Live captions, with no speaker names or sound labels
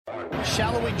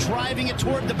Shalloway driving it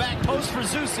toward the back post for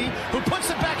Zusi, who puts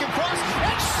it back across,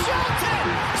 and Shelton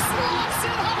slots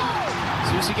it home!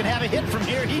 Zusi can have a hit from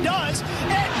here, he does,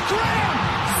 and Graham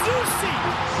Zusi,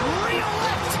 real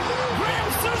left, Graham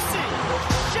Zusi,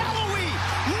 Shalloway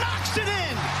knocks it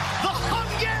in! The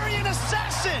Hungarian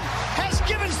assassin has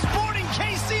given Sporting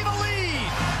KC the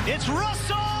lead! It's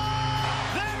Russell!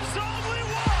 There's only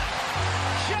one!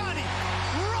 Johnny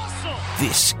Russell!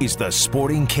 This is the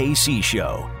Sporting KC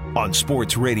Show on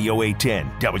Sports Radio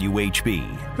 810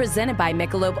 WHB. Presented by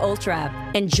Michelob Ultra.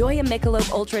 Enjoy a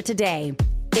Michelob Ultra today.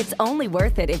 It's only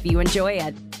worth it if you enjoy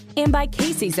it. And by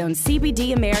Casey's own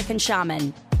CBD American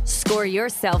Shaman. Score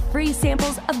yourself free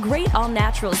samples of great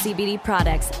all-natural CBD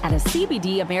products at a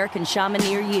CBD American Shaman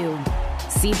near you.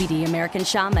 CBD American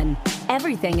Shaman.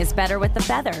 Everything is better with the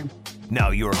feather.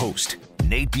 Now your host,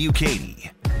 Nate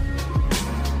Bukaty.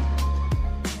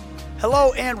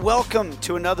 Hello and welcome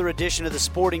to another edition of the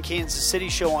Sporting Kansas City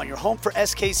Show on your home for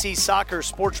SKC Soccer,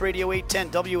 Sports Radio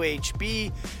 810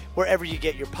 WHB, wherever you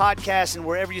get your podcasts and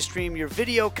wherever you stream your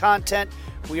video content.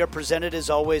 We are presented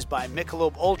as always by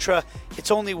Michelob Ultra.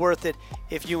 It's only worth it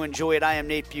if you enjoy it. I am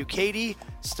Nate Bukaty,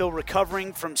 still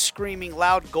recovering from screaming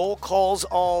loud goal calls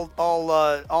all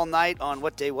night on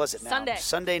what day was it now?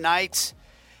 Sunday night.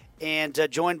 And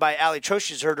joined by Aly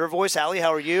Trost. You've heard her voice. Aly,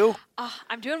 how are you?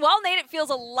 I'm doing well, Nate. It feels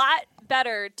a lot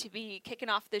better to be kicking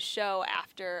off this show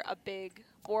after a big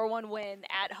 4-1 win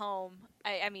at home.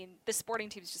 I mean, the Sporting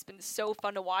team's just been so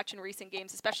fun to watch in recent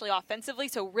games, especially offensively.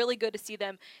 So really good to see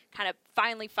them kind of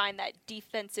finally find that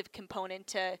defensive component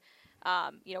to,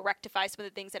 rectify some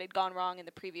of the things that had gone wrong in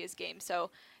the previous game. So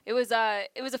it was a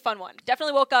fun one.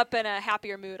 Definitely woke up in a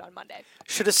happier mood on Monday.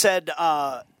 Should have said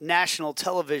national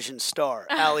television star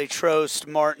Aly Trost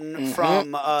Martin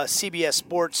from CBS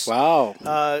Sports.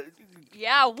 Wow.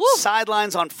 Yeah, woo!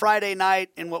 Sidelines on Friday night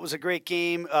in what was a great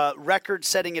game.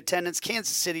 Record-setting attendance.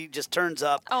 Kansas City just turns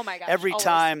up. Oh my gosh! Every always.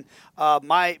 time.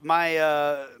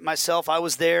 Myself, I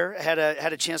was there. Had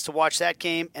a chance to watch that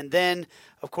game, and then,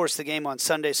 of course, the game on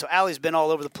Sunday. So Aly's been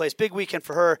all over the place. Big weekend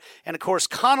for her, and of course,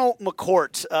 Conall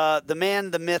McCourt, the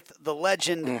man, the myth, the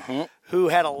legend, who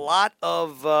had a lot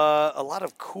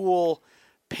of cool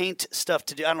paint stuff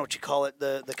to do. I don't know what you call it,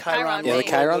 the Chiron, the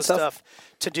Chiron stuff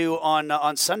to do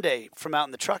on Sunday from out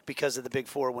in the truck because of the big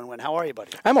 4-1 win. How are you,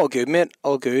 buddy? I'm all good, mate.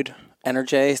 All good.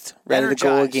 Energized. Ready to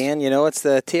go again. You know, it's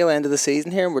the tail end of the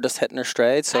season here, and we're just hitting our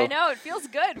stride. So I know. It feels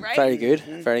good, right? Very good.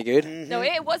 Very good. No,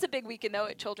 it was a big weekend, though,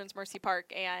 at Children's Mercy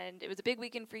Park, and it was a big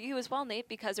weekend for you as well, Nate,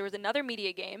 because there was another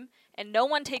media game, and no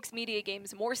one takes media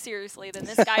games more seriously than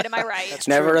this guy to my right. That's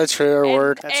never a truer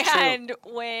word. That's true.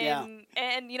 Yeah.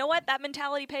 And you know what? That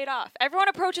mentality paid off. Everyone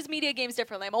approaches media games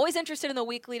differently. I'm always interested in the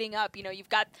week leading up. You know, you've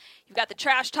got the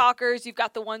trash talkers, you've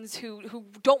got the ones who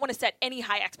don't want to set any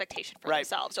high expectation for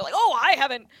themselves. They're like, oh, I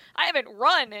haven't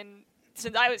run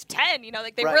since I was 10. You know,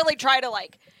 like they really try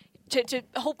to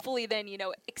hopefully then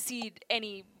exceed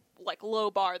any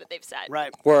low bar that they've set.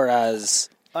 Right. Whereas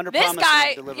Under-promise, this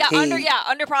guy, over-deliver.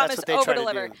 under-promise,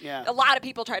 over-deliver. Yeah. A lot of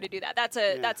people try to do that. That's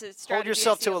a strategy. Hold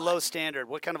yourself to a low standard.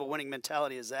 What kind of a winning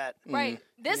mentality is that? Right.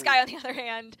 This guy, on the other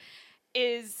hand,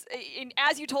 is,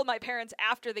 as you told my parents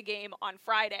after the game on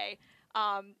Friday,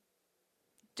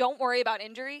 don't worry about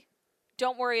injury.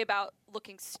 Don't worry about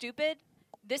looking stupid.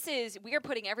 We are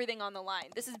putting everything on the line.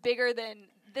 This is bigger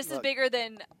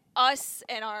than us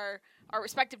and our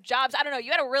respective jobs. I don't know.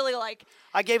 You had a really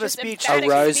I gave a speech. A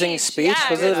rousing speech. Yeah,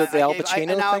 was it at the Al Pacino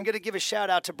thing? Now I'm going to give a shout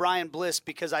out to Brian Bliss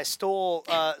because I stole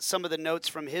some of the notes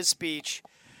from his speech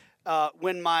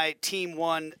when my team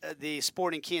won the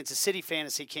Sporting Kansas City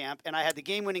Fantasy Camp, and I had the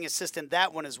game-winning assist in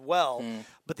that one as well.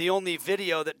 But the only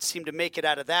video that seemed to make it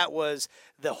out of that was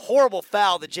the horrible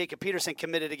foul that Jacob Peterson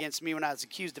committed against me when I was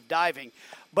accused of diving.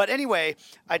 But anyway,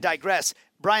 I digress.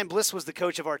 Brian Bliss was the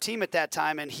coach of our team at that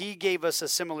time, and he gave us a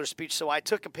similar speech. So I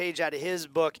took a page out of his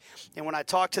book, and when I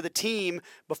talked to the team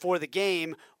before the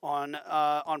game on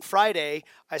Friday,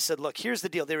 I said, look, here's the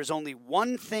deal. There is only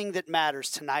one thing that matters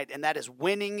tonight, and that is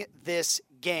winning this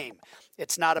game.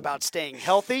 It's not about staying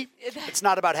healthy. It's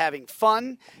not about having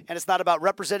fun. And it's not about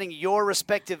representing your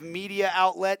respective media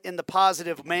outlet in the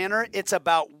positive manner. It's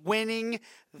about winning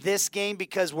this game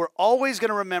because we're always going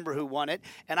to remember who won it.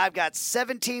 And I've got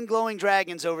 17 glowing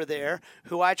dragons over there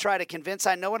who I try to convince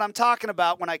I know what I'm talking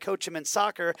about when I coach them in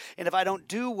soccer. And if I don't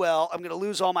do well, I'm going to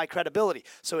lose all my credibility.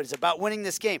 So it's about winning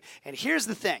this game. And here's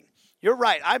the thing. You're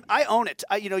right. I own it.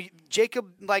 Jacob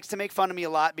likes to make fun of me a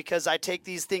lot because I take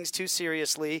these things too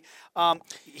seriously.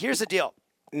 Here's the deal.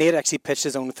 Nate actually pitched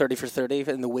his own 30 for 30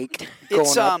 in the week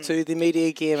going up to the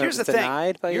media game. Here's it was the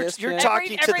denied thing. by You're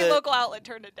talking to every local outlet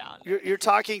turned it down. You're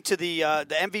talking to the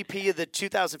MVP of the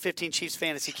 2015 Chiefs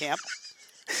fantasy camp.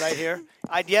 Right here.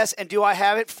 Yes, and do I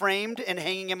have it framed and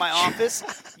hanging in my office?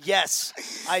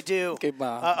 Yes, I do.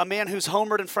 A man who's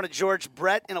homered in front of George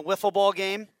Brett in a wiffle ball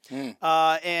game,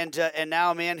 and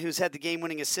now a man who's had the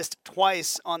game-winning assist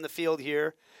twice on the field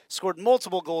here, scored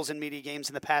multiple goals in media games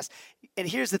in the past. And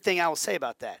here's the thing I will say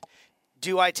about that.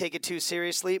 Do I take it too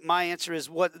seriously? My answer is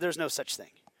there's no such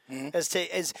thing. As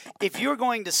if you're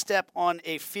going to step on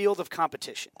a field of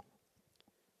competition,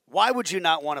 why would you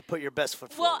not want to put your best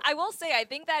foot forward? Well, I will say I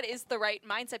think that is the right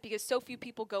mindset because so few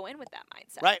people go in with that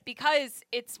mindset. Right. Because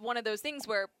it's one of those things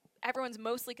where everyone's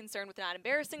mostly concerned with not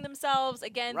embarrassing themselves.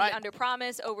 Again, the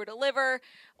under-promise, over-deliver,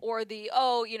 or the,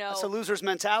 That's a loser's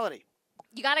mentality.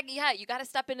 You gotta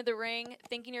step into the ring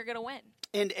thinking you're gonna win.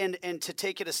 And to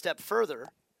take it a step further,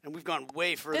 and we've gone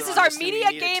way further. This is our media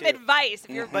game advice if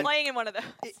you're playing in one of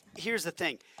those. Here's the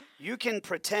thing. You can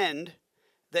pretend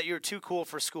that you're too cool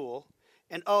for school.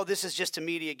 And, this is just a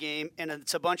media game, and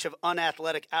it's a bunch of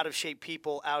unathletic, out-of-shape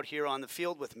people out here on the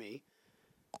field with me.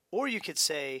 Or you could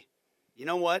say, you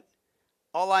know what?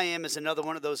 All I am is another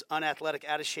one of those unathletic,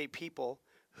 out-of-shape people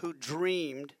who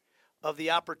dreamed of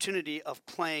the opportunity of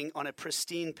playing on a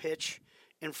pristine pitch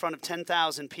in front of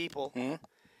 10,000 people,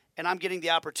 and I'm getting the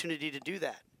opportunity to do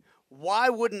that. Why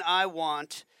wouldn't I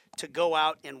want to go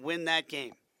out and win that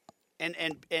game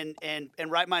and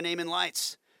write my name in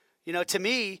lights? To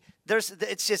me,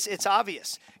 it's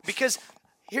obvious. Because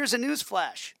here's a news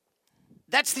flash.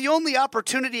 That's the only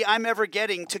opportunity I'm ever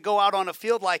getting to go out on a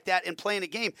field like that and play in a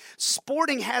game.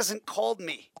 Sporting hasn't called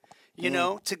me,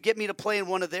 to get me to play in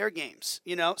one of their games,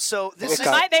 So this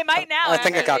they might now. I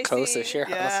think it got close this year.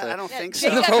 Yeah, I don't think so.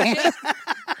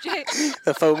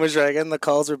 The phone was ringing. The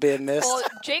calls were being missed. Well,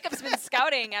 Jacob's been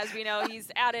scouting, as we know.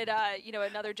 He's added,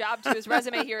 another job to his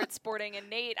resume here at Sporting. And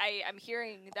Nate, I'm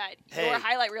hearing that your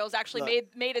highlight reels actually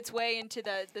made its way into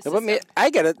the system.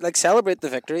 I get it. Like, celebrate the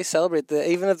victories.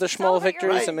 Even if they're small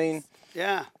victories. I mean,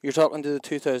 you're talking to the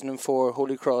 2004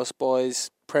 Holy Cross boys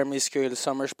primary school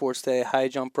summer sports day high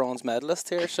jump bronze medalist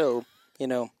here. So,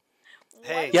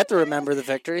 Hey, you have to remember the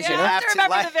victories, You have to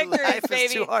remember the victories, life baby.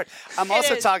 is too hard. I'm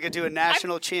also talking to a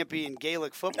national champion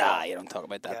Gaelic football. Nah, you don't talk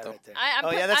about that, though.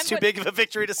 Right that's too big of a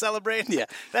victory to celebrate? Yeah.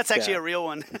 That's actually a real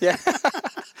one. Yeah. I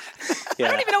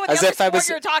don't even know what the other sport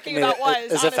you were talking about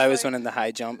was. As if I was winning the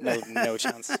high jump. No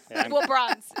chance. Yeah, well,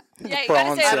 bronze. Yeah, you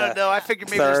bronze, gotta say I don't know. I figured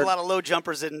maybe there's a lot of low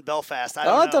jumpers in Belfast.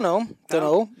 I don't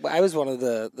know. I was one of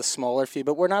the smaller few,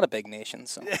 but we're not a big nation,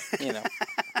 so, we're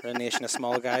a nation of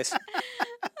small guys.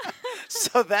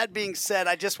 So that being said,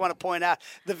 I just want to point out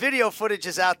the video footage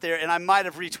is out there, and I might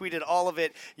have retweeted all of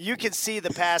it. You can see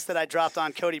the pass that I dropped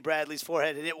on Cody Bradley's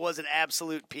forehead, and it was an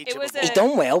absolute peach of a ball. He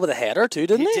done well with a header too,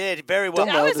 didn't he? He did very well.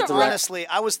 Well honestly,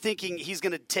 I was thinking he's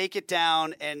going to take it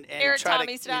down and Eric try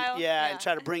Tommy to style. and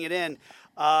try to bring it in.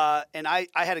 And I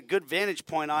had a good vantage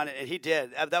point on it, and he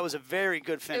did. That was a very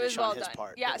good finish on his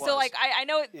part. Yeah, so I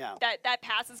know that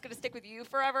pass is going to stick with you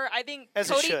forever. I think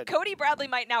Cody Bradley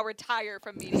might now retire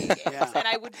from media games, and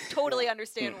I would totally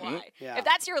understand why. Yeah. If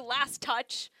that's your last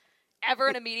touch ever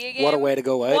in a media game, what a way to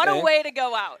go out! What a way to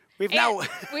go out! We've now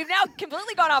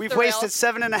completely gone off the rails. We've wasted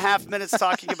 7.5 minutes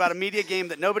talking about a media game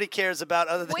that nobody cares about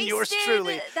other than yours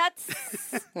truly.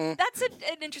 That's an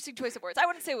interesting choice of words. I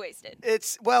wouldn't say wasted.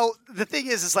 The thing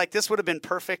is like this would have been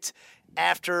perfect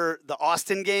after the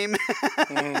Austin game.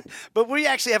 But we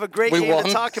actually have a great game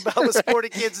to talk about with Sporting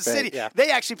Kansas City. Yeah.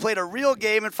 They actually played a real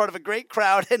game in front of a great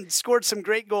crowd and scored some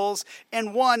great goals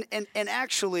and won. And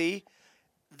actually,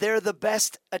 they're the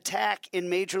best attack in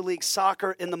Major League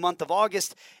Soccer in the month of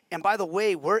August. And by the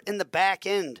way, we're in the back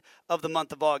end of the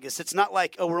month of August. It's not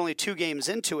like, we're only 2 games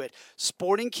into it.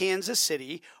 Sporting Kansas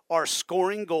City are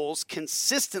scoring goals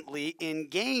consistently in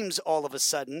games all of a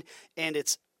sudden. And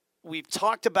we've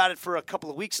talked about it for a couple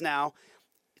of weeks now.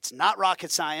 It's not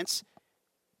rocket science.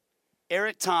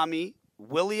 Eric Tommy,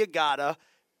 Willie Agata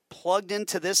plugged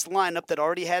into this lineup that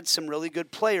already had some really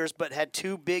good players but had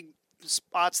 2 big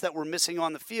spots that were missing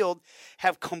on the field,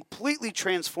 have completely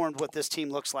transformed what this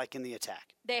team looks like in the attack.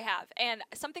 They have. And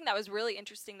something that was really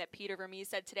interesting that Peter Vermees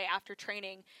said today after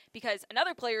training, because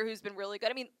another player who's been really good,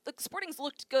 I mean, the Sporting's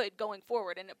looked good going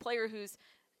forward, and a player who's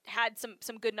had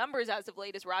some good numbers as of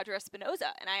late is Roger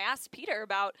Espinoza. And I asked Peter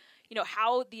about,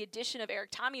 how the addition of Eric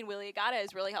Tommy and Willie Agata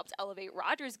has really helped elevate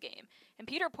Roger's game. And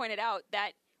Peter pointed out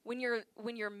that when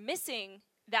you're missing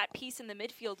that piece in the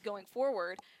midfield going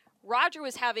forward, Roger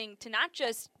was having to not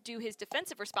just do his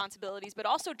defensive responsibilities, but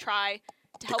also try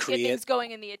to help get things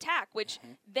going in the attack, which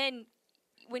then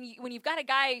when you've got a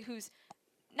guy who's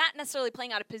not necessarily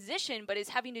playing out of position, but is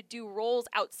having to do roles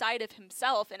outside of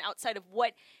himself and outside of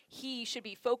what he should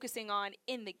be focusing on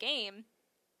in the game,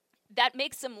 that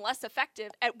makes them less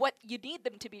effective at what you need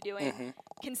them to be doing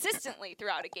consistently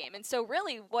throughout a game. And so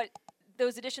really what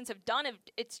those additions have done,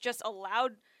 it's just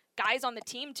allowed guys on the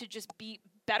team to just be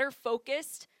better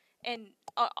focused and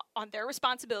on their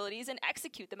responsibilities and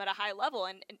execute them at a high level.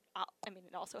 And I mean,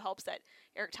 it also helps that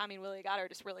Eric, Tommy, and Willie Bukaty are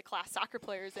just really class soccer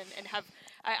players and have,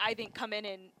 I think, come in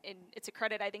and it's a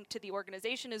credit, I think, to the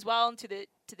organization as well and to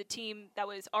the team that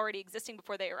was already existing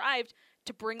before they arrived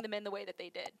to bring them in the way that they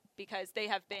did, because they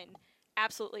have been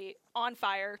absolutely on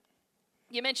fire.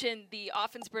 You mentioned the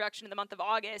offense production in the month of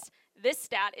August. This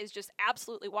stat is just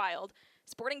absolutely wild.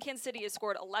 Sporting Kansas City has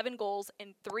scored 11 goals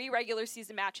in 3 regular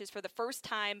season matches for the first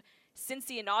time since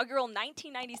the inaugural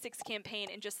 1996 campaign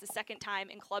and just the second time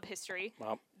in club history.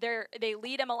 Wow. They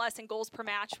lead MLS in goals per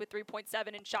match with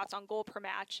 3.7 and shots on goal per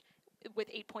match with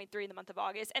 8.3 in the month of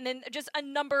August. And then just a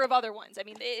number of other ones. I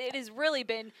mean, it has really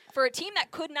been for a team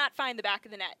that could not find the back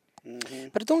of the net. Mm-hmm.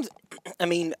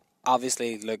 But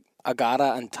obviously, look,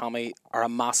 Agata and Tommy are a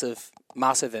massive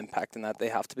impact in that they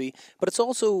have to be. But it's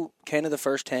also kind of the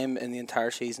first time in the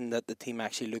entire season that the team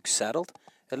actually looks settled.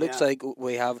 It looks like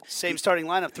we have... Same starting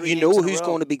lineup, 3 games in a row. You know who's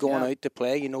going to be going out to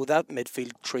play. You know that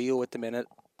midfield trio at the minute,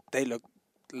 they look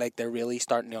like they're really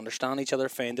starting to understand each other,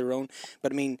 find their own.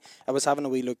 But, I mean, I was having a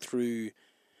wee look through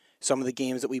some of the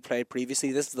games that we played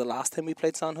previously. This is the last time we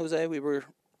played San Jose. We were...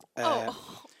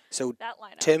 so that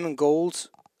lineup. Tim and goals,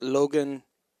 Logan,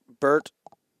 Bert,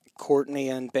 Courtney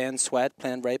and Ben Sweat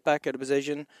playing right back out of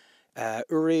position,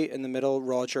 Uri in the middle,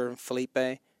 Roger and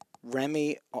Felipe,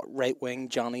 Remy right wing,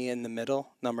 Johnny in the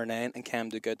middle, number 9, and Cam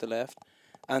Duke out the left.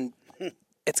 And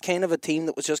it's kind of a team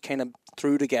that was just kind of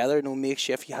threw together,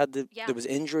 makeshift. There was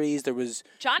injuries,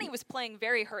 Johnny was playing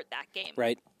very hurt that game.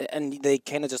 Right, and they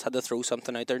kind of just had to throw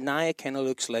something out there. Now it kind of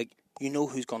looks like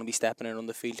who's going to be stepping in on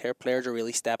the field here. Players are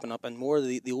really stepping up, and more of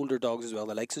the older dogs as well.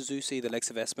 The likes of Zusi, the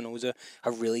likes of Espinoza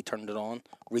have really turned it on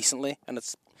recently. And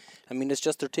it's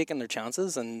just they're taking their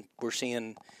chances, and we're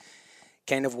seeing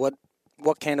kind of what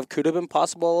kind of could have been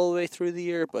possible all the way through the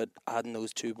year, but adding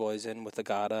those 2 boys in with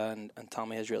Agata and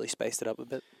Tommy has really spiced it up a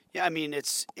bit. Yeah, I mean,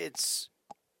 it's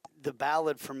the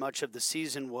ballad for much of the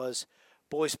season was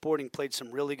Boys Sporting played some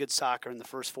really good soccer in the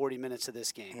first 40 minutes of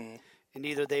this game. Mm-hmm. And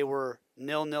either they were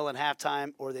 0-0 at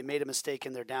halftime or they made a mistake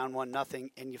and they're down 1-0,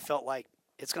 and you felt like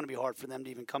it's going to be hard for them to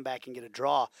even come back and get a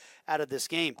draw out of this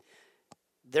game.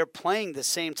 They're playing the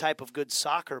same type of good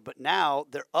soccer, but now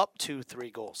they're up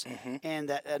 2-3 goals. Mm-hmm. And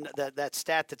that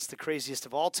stat that's the craziest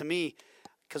of all to me,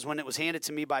 because when it was handed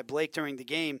to me by Blake during the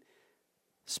game,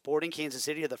 Sporting Kansas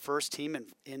City are the first team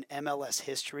in MLS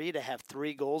history to have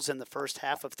 3 goals in the first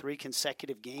half of 3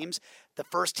 consecutive games. The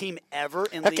first team ever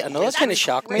in league history. That kind of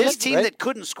shocked me. This team that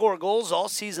couldn't score goals all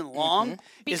season long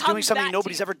is doing something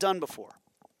nobody's ever done before.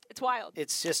 It's wild.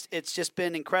 It's just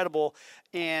been incredible.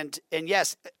 And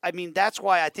yes, I mean, that's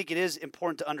why I think it is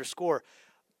important to underscore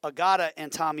Agata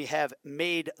and Tommy have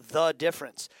made the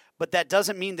difference. But that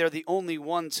doesn't mean they're the only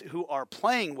ones who are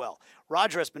playing well.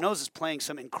 Roger Espinoza is playing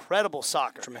some incredible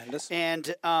soccer. Tremendous.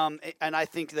 And I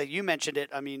think that you mentioned it.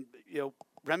 I mean,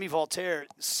 Remy Voltaire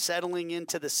settling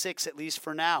into the 6 at least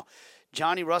for now.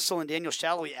 Johnny Russell and Daniel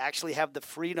Shallowy actually have the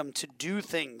freedom to do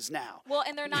things now. Well,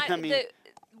 and they're not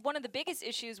one of the biggest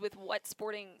issues with what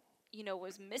Sporting,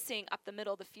 was missing up the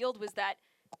middle of the field was that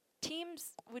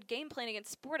teams would game plan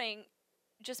against Sporting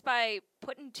just by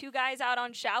putting 2 guys out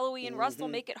on Shallowy and Russell,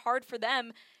 make it hard for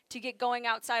them to get going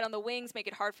outside on the wings, make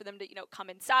it hard for them to, come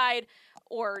inside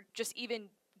or just even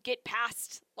get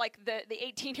past like the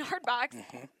 18-yard box.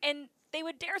 Mm-hmm. And they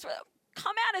would dare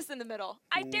come at us in the middle.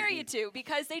 I dare you to,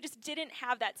 because they just didn't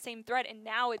have that same threat. And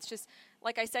now it's just,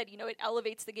 like I said, it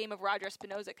elevates the game of Roger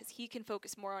Espinoza because he can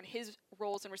focus more on his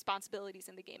roles and responsibilities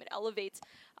in the game. It elevates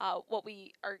what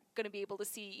we are going to be able to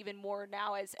see even more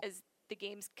now as the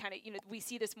games kind of, we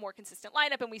see this more consistent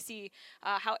lineup, and we see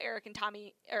how Eric,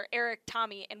 Tommy,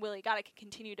 and Willie Bukaty can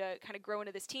continue to kind of grow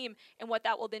into this team, and what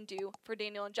that will then do for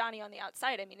Daniel and Johnny on the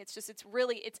outside. I mean, it's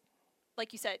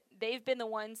like you said, they've been the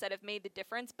ones that have made the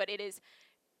difference, but it has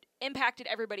impacted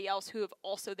everybody else who have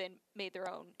also then made their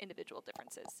own individual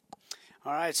differences.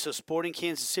 All right, so Sporting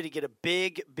Kansas City get a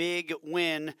big, big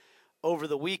win over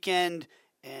the weekend.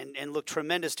 And look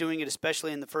tremendous doing it,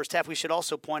 especially in the first half. We should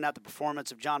also point out the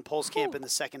performance of John Polskamp in the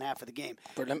second half of the game.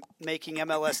 Making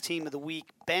MLS Team of the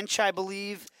Week bench, I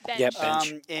believe. Yep,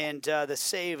 bench. And the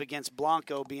save against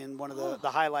Blanco being one of the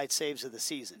highlight saves of the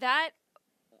season.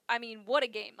 What a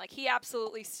game. Like, he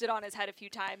absolutely stood on his head a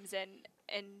few times.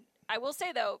 And I will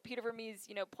say, though, Peter Vermees,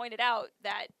 pointed out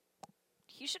that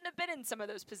he shouldn't have been in some of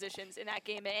those positions in that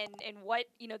game. And what,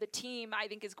 the team I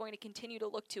think is going to continue to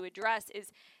look to address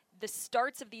is the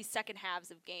starts of these second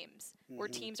halves of games where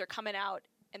teams are coming out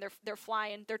and they're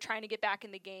flying, they're trying to get back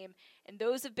in the game. And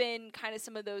those have been kind of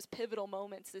some of those pivotal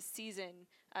moments this season.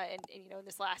 And in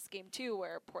this last game too,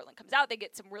 where Portland comes out, they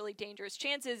get some really dangerous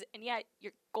chances, and yet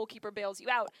your goalkeeper bails you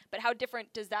out. But how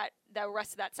different does the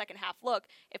rest of that second half look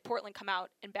if Portland come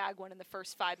out and bag one in the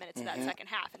first 5 minutes of that second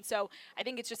half? And so I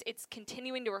think it's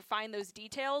continuing to refine those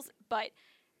details. But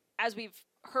as we've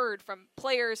heard from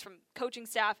players, from coaching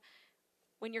staff,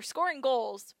 when you're scoring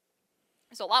goals,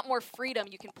 there's a lot more freedom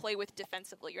you can play with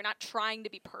defensively. You're not trying to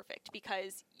be perfect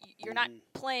because you're not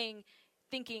playing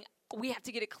thinking we have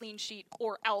to get a clean sheet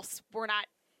or else we're not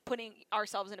putting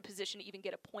ourselves in a position to even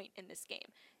get a point in this game.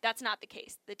 That's not the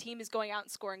case. The team is going out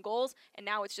and scoring goals, and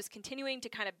now it's just continuing to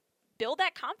kind of build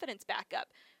that confidence back up.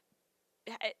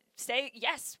 Say,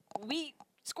 yes, we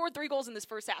scored 3 goals in this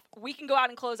first half. We can go out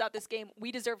and close out this game.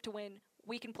 We deserve to win.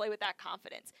 We can play with that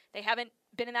confidence. They haven't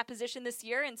been in that position this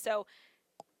year, and so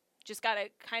just got to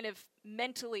kind of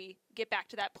mentally get back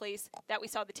to that place that we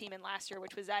saw the team in last year,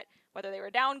 which was that whether they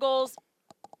were down goals,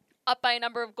 up by a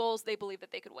number of goals, they believe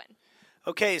that they could win.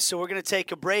 Okay, so we're going to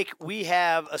take a break. We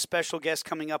have a special guest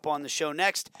coming up on the show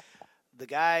next.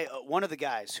 One of the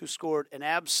guys who scored an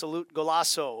absolute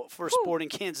golazo for Sporting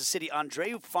Kansas City,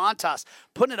 Andreu Fontas,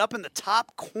 putting it up in the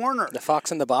top corner. The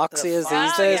fox in the box he is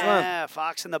these days, man. Yeah,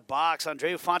 fox in the box.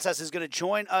 Andreu Fontas is going to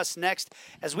join us next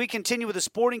as we continue with the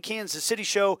Sporting Kansas City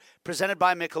show presented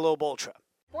by Michelob Ultra.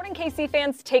 Sporting KC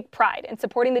fans take pride in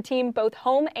supporting the team both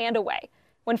home and away.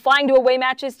 When flying to away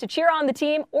matches to cheer on the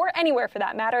team, or anywhere for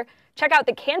that matter, check out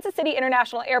the Kansas City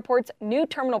International Airport's new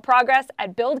terminal progress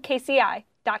at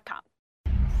buildkci.com.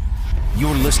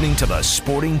 You're listening to the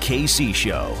Sporting KC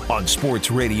Show on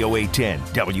Sports Radio 810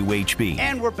 WHB.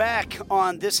 And we're back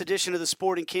on this edition of the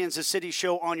Sporting Kansas City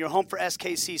Show on your home for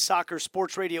SKC Soccer,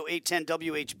 Sports Radio 810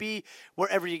 WHB,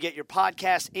 wherever you get your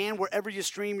podcast and wherever you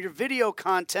stream your video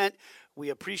content. We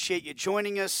appreciate you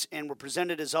joining us, and we're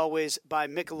presented, as always, by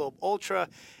Michelob Ultra.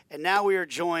 And now we are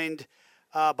joined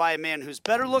by a man who's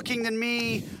better looking than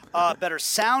me, better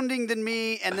sounding than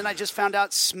me, and then I just found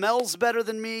out smells better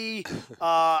than me.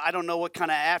 I don't know what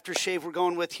kind of aftershave we're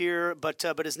going with here, but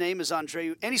his name is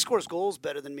Andreu, and he scores goals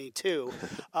better than me too.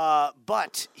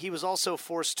 But he was also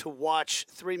forced to watch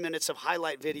 3 minutes of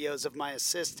highlight videos of my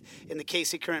assist in the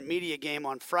KC Current Media game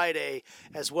on Friday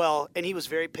as well, and he was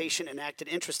very patient and acted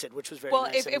interested, which was very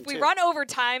nice. Well, if we run over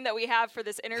time that we have for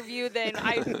this interview, then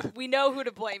we know who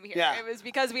to blame here. Yeah. It was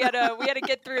because we had to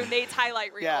get through Nate's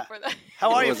highlight reel for the.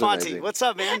 How are you, Fonty? What's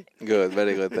up, man? Good,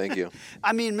 very good, thank you.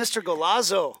 I mean, Mr.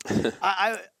 Golazo,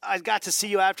 I got to see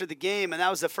you after the game, and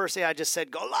that was the first day I just said,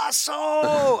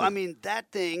 Golazo! I mean,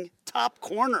 that thing, top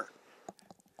corner.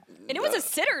 And it was a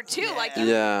sitter, too.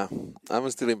 Yeah, I'm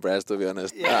still impressed, to be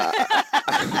honest. Yeah.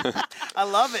 I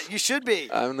love it. You should be.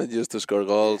 I'm not used to score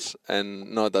goals,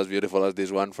 and not as beautiful as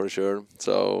this one, for sure.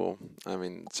 So, I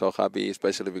mean, so happy,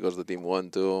 especially because the team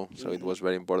won, too. So it was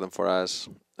very important for us.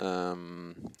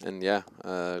 And, yeah,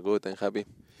 good and happy.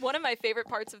 One of my favorite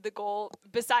parts of the goal,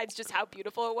 besides just how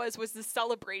beautiful it was the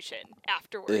celebration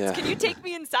afterwards. Yeah. Can you take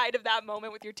me inside of that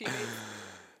moment with your teammates?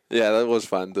 Yeah, that was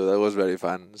fun too. That was very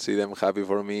fun. See them happy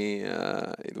for me.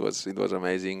 It was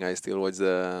amazing. I still watch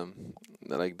the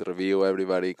review.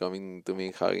 Everybody coming to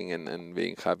me, hugging and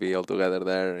being happy all together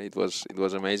there. It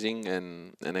was amazing.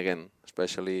 And again,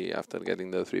 especially after getting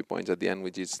the 3 points at the end,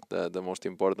 which is the most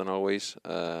important always.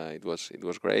 It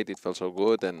was great. It felt so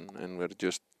good, and we're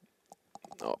just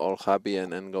all happy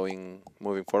and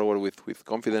moving forward with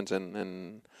confidence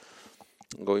and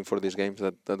going for these games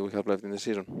that we have left in the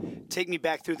season. Take me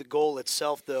back through the goal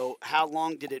itself, though. How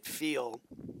long did it feel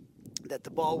that the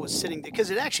ball was sitting there? Because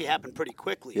it actually happened pretty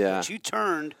quickly. Yeah. But you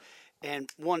turned and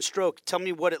one stroke. Tell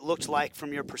me what it looked like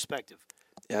from your perspective.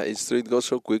 Yeah, it's true. It goes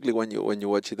so quickly when you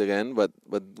watch it again. But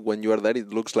when you are there, it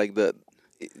looks like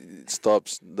it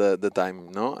stops the time,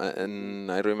 no?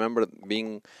 And I remember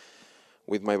being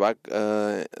with my back,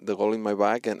 the goal in my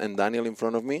back, and Daniel in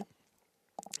front of me.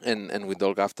 And we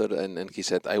talked after, and he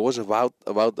said, I was about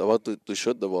to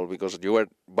shoot the ball because you were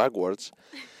backwards.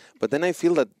 But then I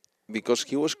feel that because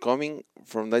he was coming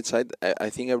from that side, I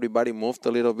think everybody moved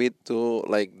a little bit to,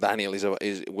 like, Daniel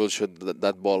will shoot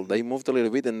that ball. They moved a little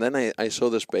bit, and then I saw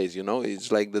the space, you know.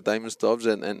 It's like the time stops,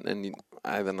 and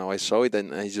I don't know, I saw it,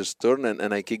 and I just turned,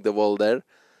 and I kicked the ball there.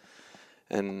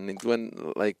 And it went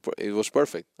it was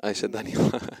perfect. I said, Daniel,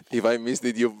 if I missed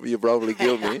it, you probably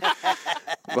killed me.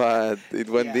 but it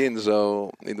went in,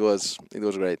 so it was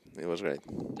great. It was great.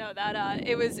 No, that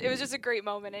it was just a great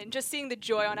moment, and just seeing the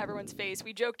joy on everyone's face.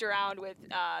 We joked around with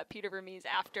Peter Vermees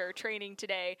after training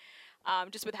today,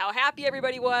 just with how happy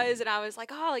everybody was, and I was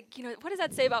like, oh, like, you know, what does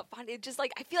that say about Fontas? Just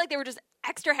like, I feel like they were just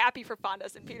extra happy for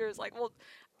Fontas, and Peter was like, well,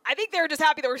 I think they were just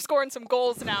happy that we're scoring some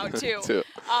goals now too,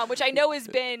 which I know has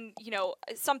been, you know,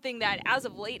 something that as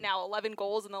of late now, 11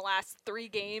 goals in the last 3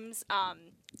 games.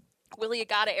 Willie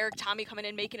Agata, Eric Tommy coming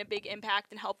in, making a big impact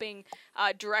and helping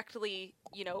directly,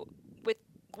 you know, with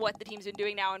what the team's been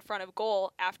doing now in front of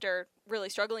goal after really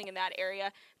struggling in that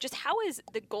area. Just how has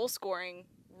the goal scoring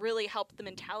really helped the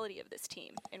mentality of this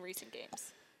team in recent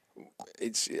games?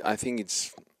 I think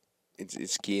it's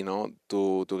key, you know,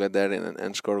 to get there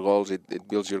and score goals. It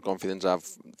builds your confidence up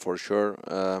for sure.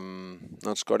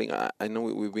 Not scoring, I know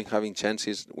we've been having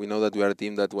chances. We know that we are a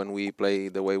team that when we play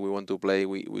the way we want to play,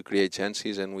 we create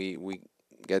chances and we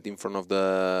get in front of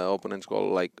the opponent's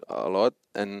goal like a lot.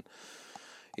 And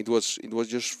it was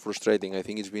just frustrating. I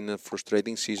think it's been a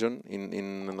frustrating season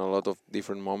in a lot of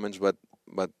different moments. But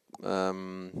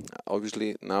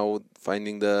obviously now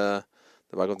finding the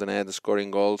back of the net, scoring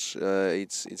goals,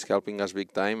 it's helping us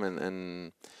big time,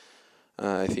 and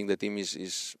I think the team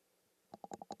is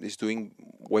doing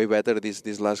way better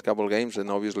these last couple of games,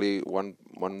 and obviously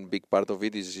one big part of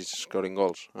it is scoring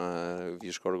goals. If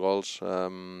you score goals,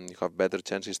 you have better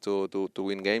chances to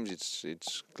win games.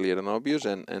 It's clear and obvious,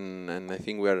 and I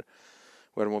think we're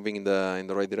moving in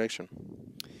the right direction.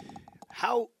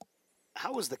 How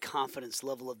is the confidence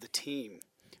level of the team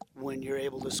when you're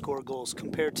able to score goals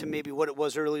compared to maybe what it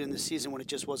was earlier in the season when it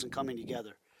just wasn't coming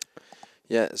together?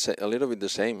 Yeah, a little bit the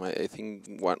same. I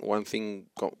think one thing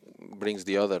brings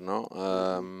the other, no?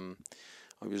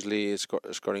 Obviously,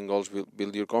 scoring goals will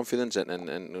build your confidence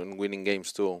and winning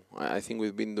games too. I think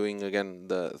we've been doing, again,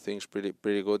 the things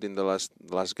pretty good in the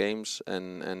last games,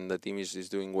 and the team is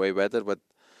doing way better, but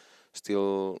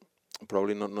still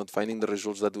probably not finding the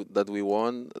results that we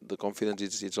want. The confidence,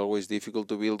 it's always difficult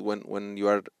to build when you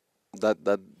are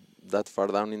that far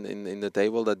down in the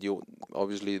table that you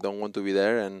obviously don't want to be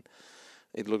there, and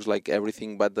it looks like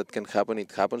everything bad that can happen,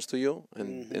 it happens to you,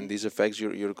 and this affects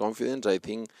your confidence. I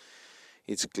think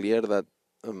it's clear that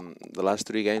the last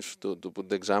 3 games, to put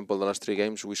the example, the last 3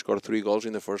 games we scored 3 goals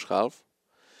in the first half,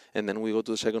 and then we go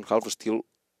to the second half still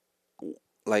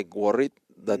like worried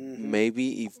that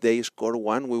maybe if they score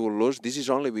 1 we will lose. This is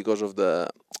only because of the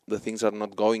things are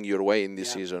not going your way in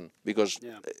this season, because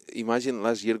imagine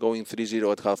last year going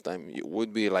 3-0 at halftime. You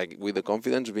would be like, with the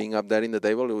confidence being up there in the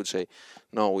table, you would say,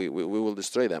 no, we will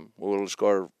destroy them, we will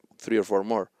score 3 or 4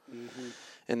 more.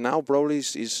 And now probably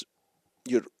is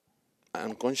you're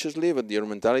unconsciously, but your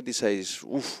mentality says,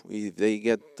 oof, if they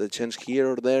get a chance here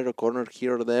or there, a corner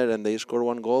here or there, and they score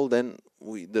 1 goal, then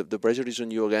the pressure is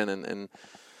on you again.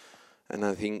 And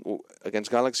I think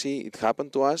against Galaxy, it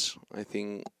happened to us. I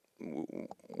think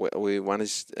we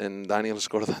managed, and Daniel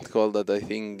scored that goal that I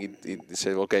think it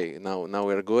said, okay, now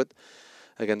we're good.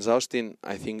 Against Austin,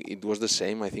 I think it was the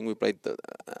same. I think we played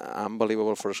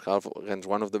unbelievable first half against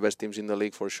one of the best teams in the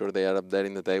league. For sure, they are up there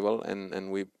in the table,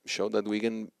 and we showed that we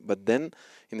can. But then,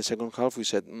 in the second half, we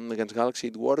said, against Galaxy,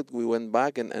 it worked. We went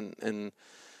back, and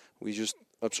we just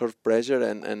absorbed pressure,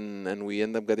 and we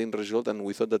ended up getting the result, and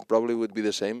we thought that probably would be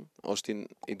the same. Austin,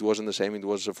 it wasn't the same. It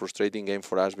was a frustrating game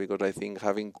for us, because I think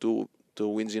having two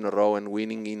wins in a row and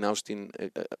winning in Austin,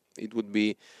 it would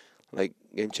be like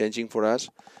game-changing for us,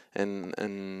 and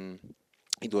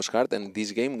it was hard. And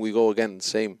this game, we go again,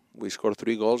 same. We scored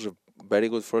 3 goals, a very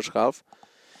good first half,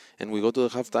 and we go to the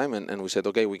halftime, and we said,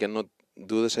 okay, we cannot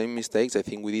do the same mistakes. I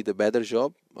think we did a better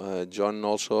job. John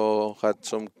also had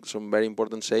some very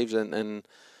important saves and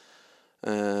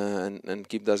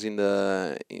kept us in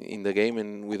the game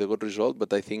and with a good result.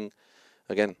 But I think,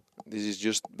 again, this is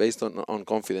just based on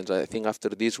confidence. I think after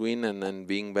this win and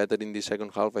being better in the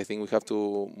second half, I think we have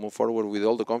to move forward with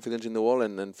all the confidence in the world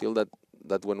and feel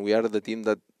that when we are the team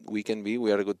that we can be,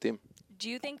 we are a good team. Do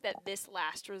you think that this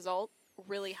last result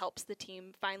really helps the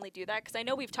team finally do that? Because I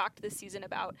know we've talked this season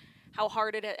about how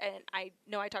hard it is, and I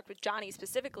know I talked with Johnny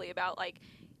specifically about, like,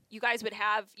 you guys would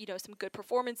have, some good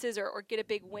performances or get a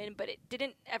big win, but it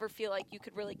didn't ever feel like you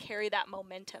could really carry that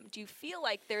momentum. Do you feel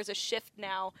like there's a shift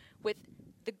now with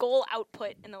the goal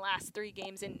output in the last 3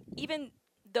 games, and even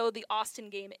though the Austin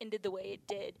game ended the way it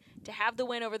did, to have the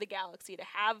win over the Galaxy, to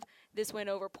have this win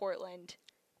over Portland?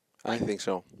 I think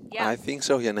so. Yeah. I think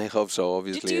so, and I hope so,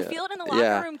 obviously. Do you feel it in the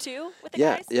locker room, too, with the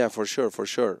guys? Yeah, for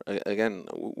sure. Again,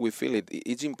 we feel it.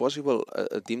 It's impossible,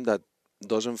 a team that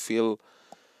doesn't feel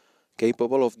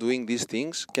capable of doing these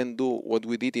things can do what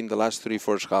we did in the last 3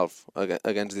 first half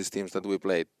against these teams that we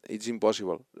played. It's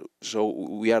impossible. So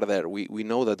we are there. We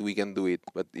know that we can do it,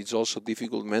 but it's also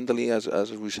difficult mentally,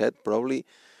 as we said. Probably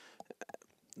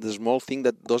the small thing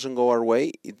that doesn't go our way,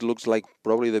 it looks like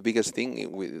probably the biggest thing.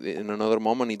 In another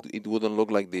moment, it wouldn't look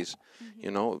like this,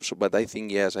 So, but I think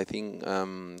yes,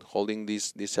 holding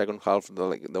this second half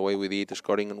the way we did,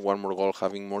 scoring one more goal,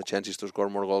 having more chances to score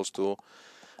more goals too.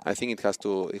 I think it has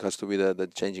to be the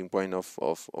changing point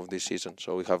of this season. So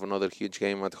we have another huge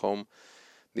game at home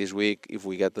this week. If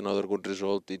we get another good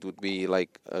result, it would be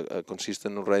like a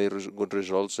consistent already good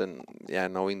results. And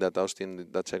knowing that Austin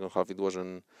that second half it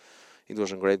wasn't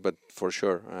great, but for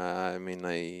sure,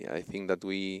 I think that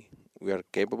we are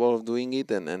capable of doing it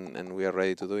and we are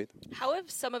ready to do it. How have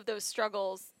some of those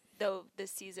struggles though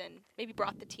this season maybe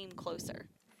brought the team closer?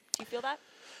 Do you feel that?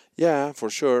 Yeah, for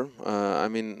sure.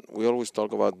 We always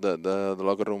talk about the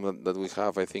locker room that we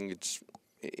have. I think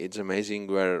it's amazing.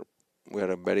 We're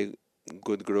a very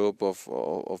good group of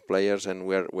players, and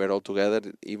we're all together.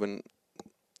 Even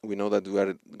we know that we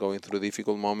are going through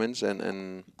difficult moments,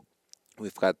 and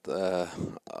we've got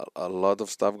a lot of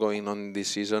stuff going on this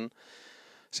season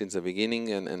since the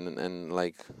beginning, and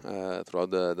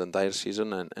throughout the entire season,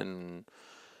 and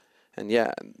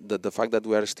the fact that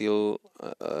we are still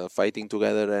fighting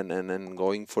together and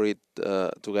going for it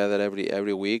together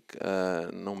every week,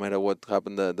 no matter what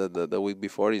happened the week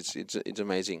before, it's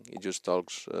amazing. It just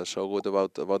talks so good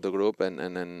about the group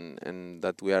and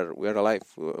that we are alive.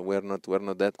 We're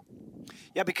not dead.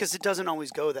 Yeah, because it doesn't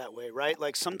always go that way, right?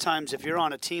 Like sometimes if you're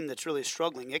on a team that's really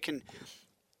struggling,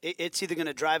 it's either going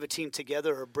to drive a team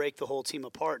together or break the whole team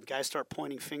apart. Guys start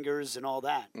pointing fingers and all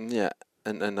that. Yeah.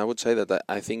 And I would say that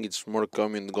I think it's more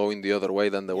common going the other way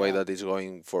than the way that it's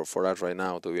going for us right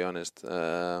now, to be honest.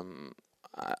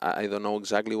 I don't know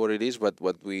exactly what it is, but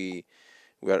we're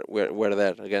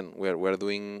there. Again, we're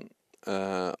doing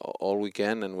all we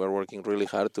can, and we're working really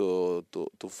hard to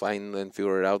find and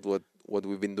figure out what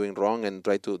we've been doing wrong and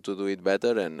try to do it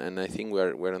better. And I think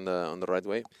we're on the right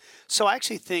way. So I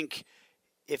actually think,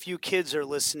 if you kids are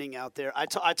listening out there, I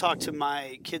talk to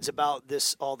my kids about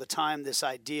this all the time, this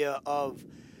idea of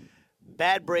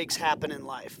bad breaks happen in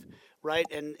life, right?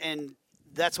 And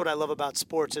that's what I love about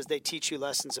sports, is they teach you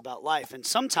lessons about life. And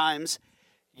sometimes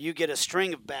you get a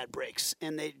string of bad breaks,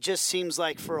 and it just seems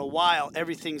like for a while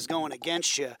everything's going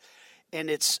against you. And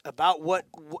it's about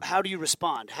how do you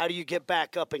respond? How do you get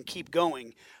back up and keep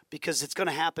going? Because it's going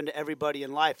to happen to everybody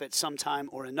in life at some time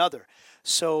or another.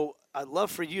 So I'd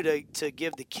love for you to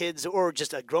give the kids, or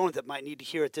just a grown-up that might need to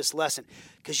hear it, this lesson.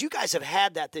 Because you guys have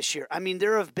had that this year. I mean,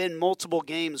 there have been multiple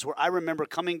games where I remember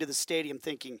coming to the stadium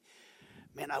thinking,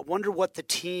 man, I wonder what the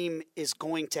team is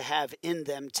going to have in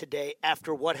them today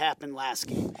after what happened last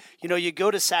game. You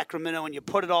go to Sacramento and you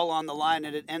put it all on the line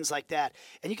and it ends like that.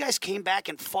 And you guys came back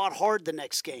and fought hard the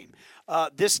next game.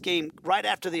 This game, right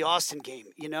after the Austin game,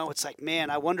 it's like, man,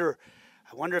 I wonder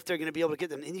if they're going to be able to get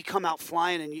them. And you come out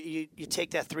flying and you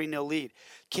take that 3-0 lead.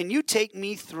 Can you take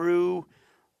me through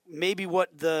maybe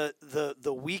what the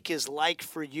week is like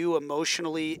for you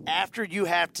emotionally after you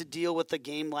have to deal with a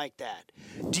game like that?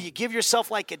 Do you give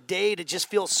yourself like a day to just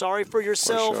feel sorry for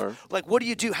yourself? For sure. Like, what do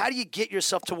you do? How do you get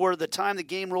yourself to where the time the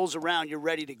game rolls around, you're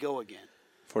ready to go again?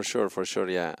 For sure,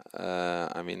 yeah.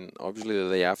 Obviously the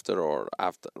day after or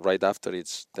right after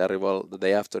it's terrible. The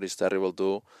day after is terrible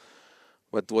too.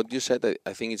 But what you said,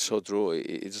 I think it's so true.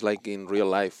 It's like in real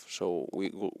life. So we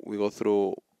go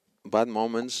through bad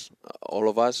moments, all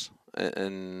of us,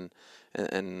 and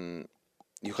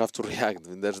you have to react.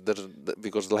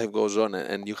 Because life goes on,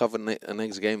 and you have a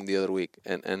next game the other week,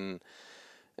 and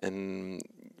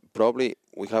probably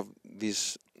we have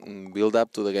this build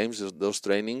up to the games, those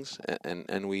trainings,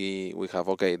 and we have,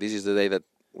 okay, this is the day that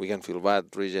we can feel bad,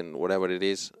 region, whatever it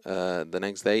is. The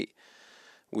next day,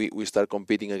 we start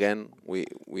competing again.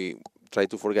 We try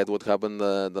to forget what happened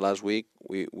the last week.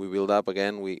 We build up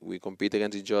again. We compete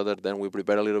against each other. Then we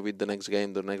prepare a little bit the next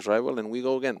game, the next rival, and we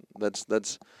go again. That's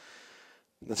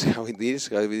how it is.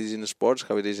 How it is in sports.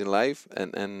 How it is in life.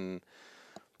 And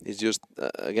it's just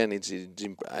again.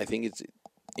 I think it's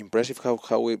impressive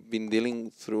how we've been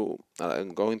dealing through,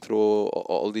 going through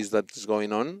all this that is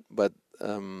going on. But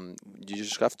you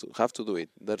just have to do it.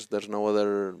 There's no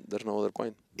other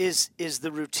point. Is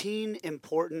the routine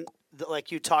important?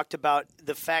 Like you talked about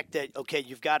the fact that, okay,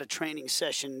 you've got a training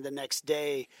session the next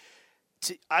day.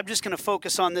 I'm just going to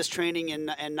focus on this training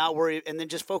and not worry, and then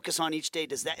just focus on each day.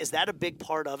 Is that a big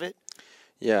part of it?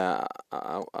 Yeah,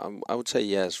 I would say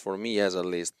yes. For me, yes, at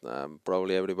least.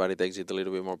 Probably everybody takes it a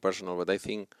little bit more personal, but I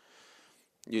think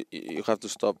you have to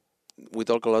stop we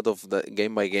talk a lot of the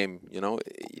game by game.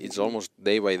 It's almost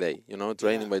day by day.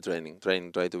 Training by training.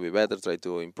 Try to be better. Try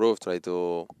to improve. Try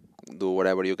to do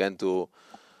whatever you can to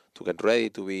get ready,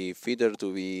 to be fitter,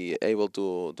 to be able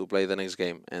to play the next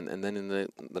game. And then in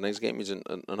the next game is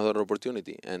another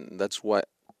opportunity. And that's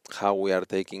how we are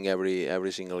taking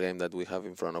every single game that we have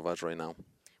in front of us right now.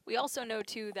 We also know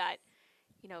too that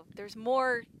there's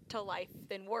more to life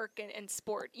than work and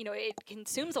sport. It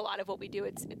consumes a lot of what we do.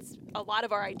 It's a lot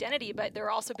of our identity, but there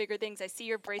are also bigger things. I see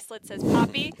your bracelet says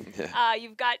Poppy.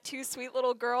 You've got 2 sweet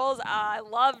little girls. I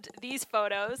loved these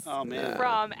photos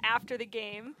from after the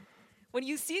game. When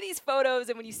you see these photos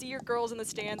and when you see your girls in the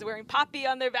stands wearing Poppy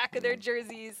on their back of their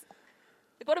jerseys,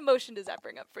 what emotion does that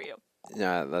bring up for you?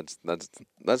 Yeah,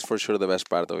 that's for sure the best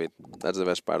part of it. That's the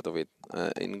best part of it.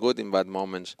 In good, in bad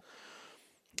moments.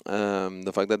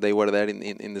 The fact that they were there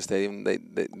in the stadium,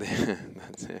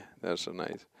 they're so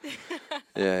nice.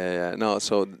 Yeah. No,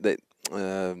 so the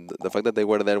fact that they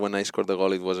were there when I scored the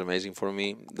goal, it was amazing for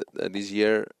me. This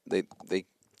year, they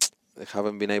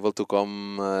haven't been able to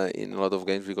come in a lot of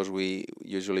games because we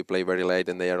usually play very late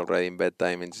and they are already in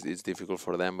bedtime. It's difficult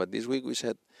for them. But this week we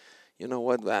said, you know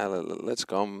what, well, let's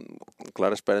come.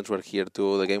 Clara's parents were here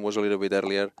too. The game was a little bit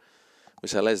earlier. We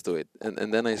said, let's do it.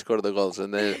 And then I scored the goals.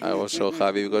 And then I was so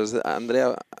happy because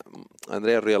Andrea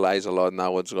realized a lot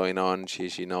now what's going on.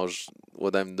 She knows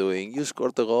what I'm doing. You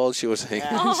scored the goal, she was saying.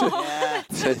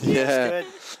 Yeah.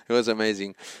 It was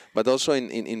amazing. But also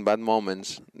in bad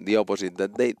moments, the opposite,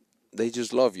 that they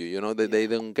just love you. They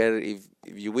don't care if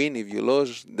you win, if you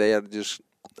lose. They are just,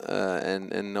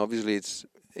 and obviously it's,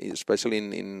 especially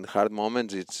in hard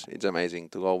moments, it's amazing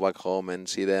to go back home and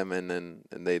see them and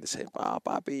they say, "Oh,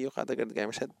 Papi, you had a good game."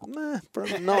 I said, "Nah,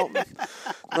 no,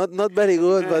 not very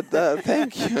good, but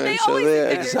thank you."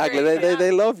 They exactly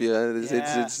they love you.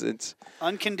 It's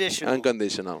unconditional.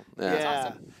 Unconditional.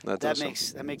 Yeah. That's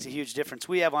awesome. That makes a huge difference.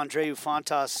 We have Andreu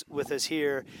Fontas with us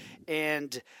here,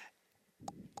 and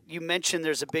you mentioned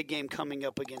there's a big game coming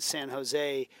up against San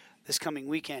Jose this coming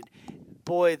weekend.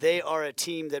 Boy, they are a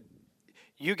team that.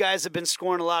 You guys have been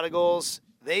scoring a lot of goals.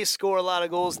 They score a lot of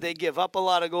goals. They give up a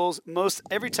lot of goals.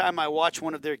 Every time I watch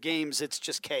one of their games, it's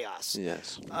just chaos.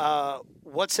 Yes.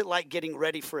 What's it like getting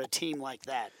ready for a team like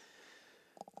that?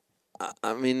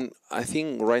 I mean, I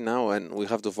think right now, and we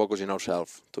have to focus on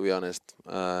ourselves, to be honest.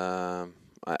 I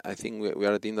think we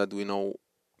are a team that we know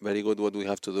very good what we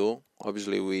have to do.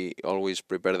 Obviously, we always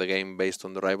prepare the game based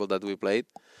on the rival that we played.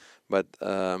 But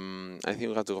I think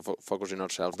we have to focus on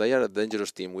ourselves. They are a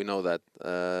dangerous team. We know that.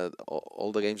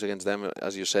 All the games against them,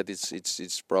 as you said,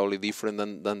 it's probably different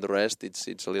than the rest.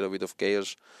 It's a little bit of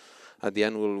chaos. At the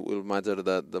end, will matter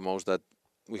the most that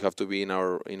we have to be in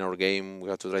our game. We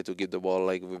have to try to keep the ball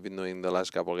like we've been doing the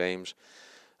last couple of games.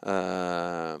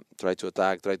 Try to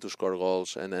attack, try to score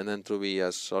goals, and then to be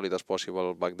as solid as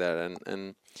possible back there.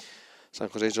 And San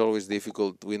Jose is always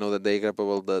difficult. We know that they are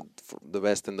capable the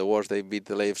best and the worst. They beat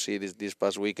the LAFC this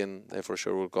past weekend. They for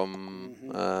sure will come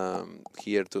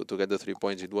here to get the 3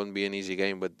 points. It won't be an easy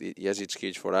game, but yes, it's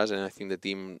huge for us. And I think the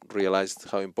team realized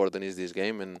how important is this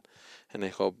game, and I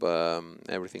hope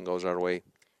everything goes our way.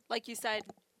 Like you said,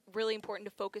 really important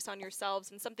to focus on yourselves.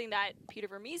 And something that Peter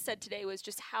Vermes said today was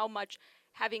just how much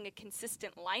having a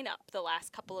consistent lineup the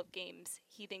last couple of games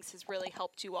he thinks has really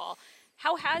helped you all.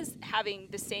 How has having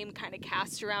the same kind of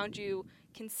cast around you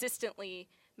consistently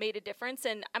made a difference?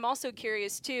 And I'm also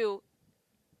curious, too,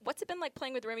 what's it been like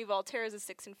playing with Remy Voltaire as a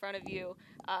 6 in front of you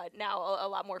now a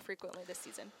lot more frequently this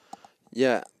season?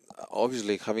 Yeah,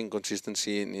 obviously having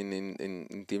consistency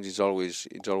in teams is always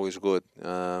good.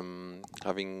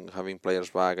 Having players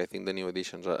back, I think the new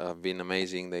additions have been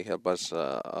amazing. They help us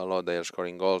a lot. They are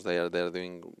scoring goals. They're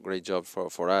doing great job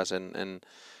for us. And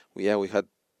we had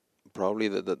probably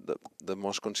the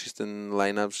most consistent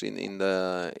lineups in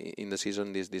the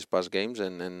season these past games,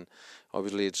 and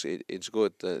obviously it's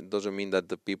good. It doesn't mean that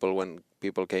when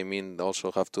people came in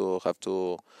also have to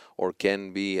or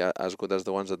can be as good as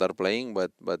the ones that are playing,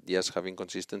 but yes, having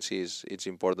consistency it's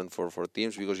important for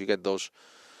teams, because you get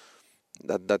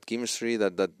that chemistry,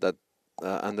 that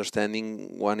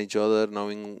understanding one each other,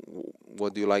 knowing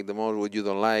what you like the most, what you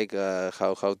don't like,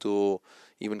 how to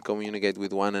even communicate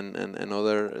with one and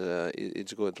another.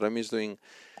 It's good. Remy is doing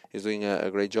a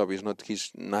great job. It's not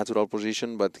his natural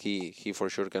position, but he for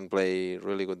sure can play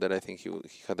really good there. I think he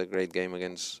had a great game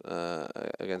against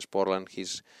Portland.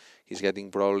 He's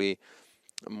getting probably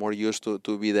more used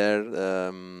to be there,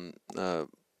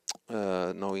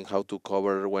 knowing how to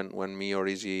cover when me or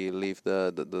Izzy leave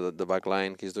the back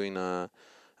line. He's doing a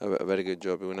very good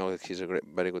job. We know that he's a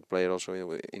very good player also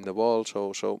in the ball.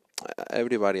 So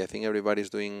everybody, I think everybody is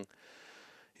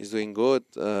doing good.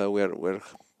 We're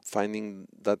finding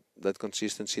that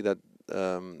consistency, that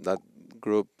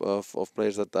group of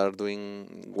players that are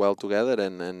doing well together,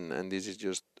 and this is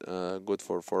just good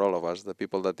for all of us. The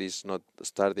people that is not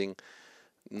starting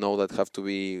know that have to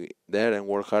be there and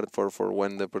work hard for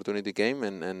when the opportunity came,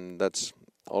 and that's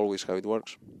always how it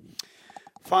works.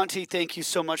 Fonty, thank you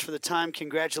so much for the time.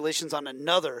 Congratulations on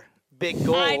another big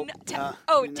goal.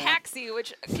 Taxi,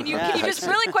 which can you just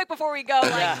really quick before we go,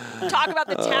 talk about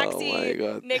the Taxi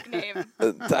nickname?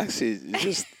 Taxi,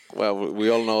 just we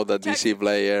all know that DC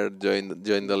player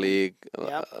joined the league,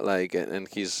 and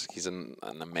he's an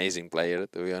amazing player.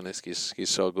 To be honest, he's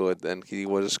so good, and he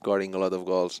was scoring a lot of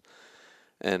goals.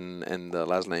 And the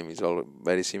last name is all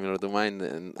very similar to mine,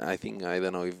 and I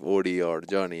don't know if Uri or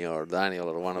Johnny or Daniel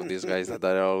or one of these guys that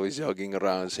are always jogging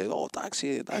around say, "Oh,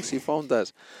 Taxi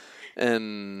Fontas,"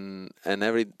 and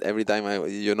every time every time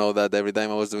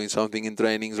I was doing something in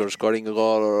trainings or scoring a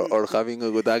goal or having a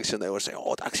good action, they would say,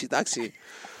 "Oh, Taxi."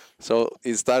 So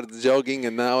it started jogging,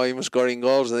 and now I'm scoring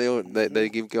goals. They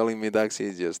keep calling me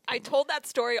Taxi. I told that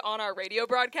story on our radio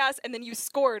broadcast, and then you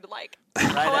scored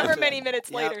however many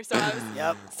minutes later. So I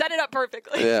was set it up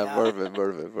perfectly. Yeah,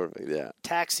 perfect. Yeah.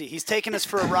 Taxi. He's taken us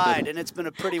for a ride, and it's been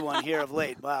a pretty one here of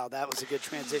late. Wow, that was a good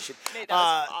transition. Nate, that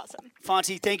was awesome.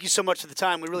 Fonty, thank you so much for the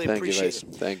time. We really appreciate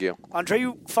it. Thank you.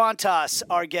 Andreu Fontas,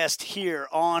 our guest here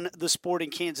on the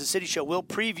Sporting Kansas City Show. We'll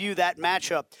preview that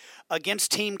matchup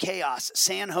against Team Chaos,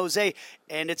 San Jose.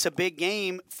 And it's a big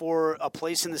game for a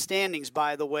place in the standings,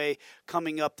 by the way,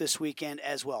 coming up this weekend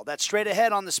as well. That's straight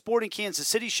ahead on the Sporting Kansas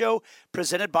City Show,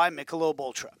 presented by Michelob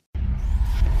Ultra.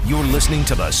 You're listening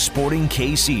to the Sporting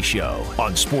KC Show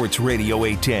on Sports Radio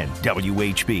 810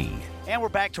 WHB. And we're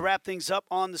back to wrap things up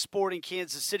on the Sporting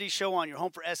Kansas City Show on your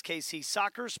home for SKC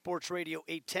Soccer, Sports Radio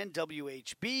 810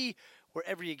 WHB,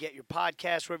 wherever you get your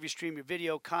podcasts, wherever you stream your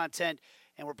video content.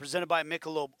 And we're presented by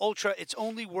Michelob Ultra. It's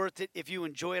only worth it if you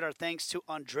enjoy it. Our thanks to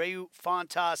Andreu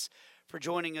Fontas for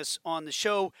joining us on the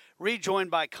show.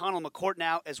 Rejoined by Conall McCourt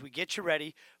now as we get you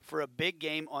ready for a big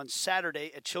game on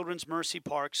Saturday at Children's Mercy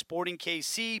Park, Sporting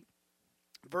KC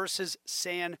versus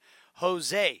San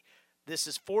Jose. This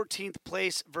is 14th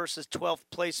place versus 12th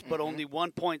place, but only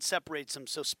 1 point separates them.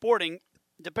 So Sporting,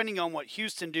 depending on what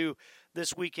Houston do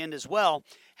this weekend as well,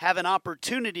 have an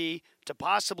opportunity to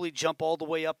possibly jump all the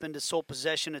way up into sole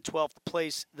possession at 12th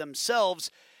place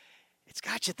themselves. It's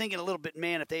got you thinking a little bit,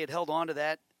 man, if they had held on to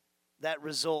that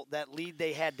result, that lead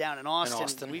they had down in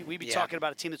Austin. We'd be talking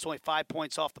about a team that's only 5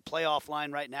 points off the playoff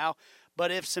line right now.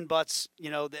 But ifs and buts,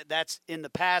 that's in the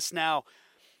past now.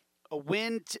 A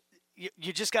win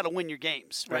you just got to win your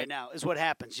games right now is what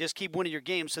happens. Just keep winning your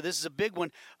games. So this is a big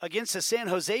one against a San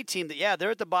Jose team that,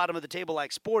 they're at the bottom of the table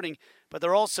like Sporting, but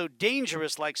they're also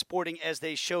dangerous like Sporting, as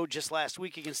they showed just last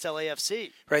week against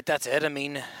LAFC. Right, that's it. I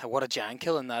mean, what a giant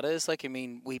killing that is.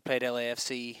 We played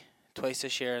LAFC twice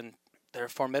this year, and they're a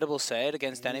formidable side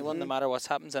against anyone, no matter what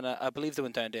happens. And I believe they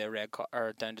went down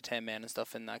to down to 10 men and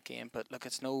stuff in that game. But look,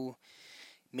 it's no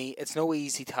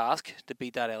easy task to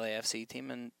beat that LAFC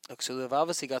team, and look, so they've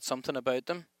obviously got something about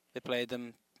them. They played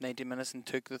them 90 minutes and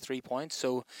took the 3 points,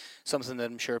 so something that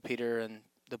I'm sure Peter and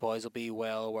the boys will be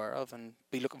well aware of and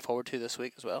be looking forward to this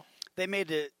week as well. They made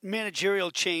a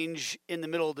managerial change in the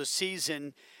middle of the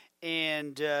season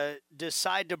and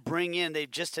decide to bring in, they've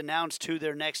just announced who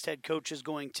their next head coach is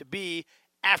going to be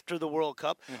after the World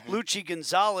Cup. Luchi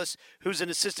Gonzalez, who's an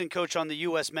assistant coach on the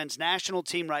U.S. men's national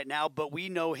team right now, but we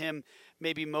know him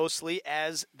maybe mostly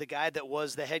as the guy that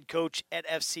was the head coach at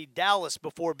FC Dallas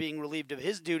before being relieved of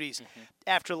his duties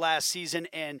after last season.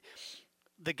 And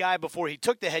the guy before he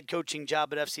took the head coaching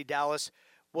job at FC Dallas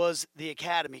was the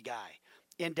academy guy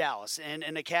in Dallas, and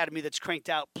an academy that's cranked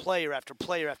out player after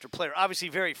player after player. Obviously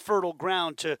very fertile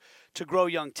ground to grow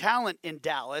young talent in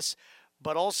Dallas,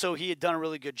 but also he had done a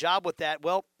really good job with that.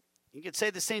 Well, you could say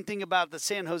the same thing about the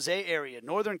San Jose area.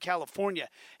 Northern California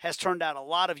has turned out a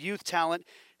lot of youth talent.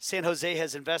 San Jose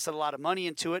has invested a lot of money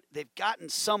into it. They've gotten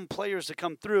some players to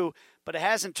come through, but it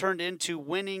hasn't turned into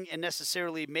winning and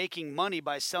necessarily making money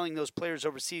by selling those players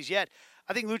overseas yet.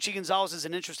 I think Luchi Gonzalez is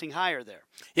an interesting hire there.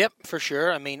 Yep, for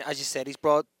sure. I mean, as you said, he's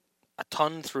brought a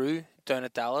ton through down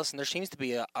at Dallas, and there seems to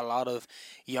be a lot of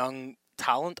young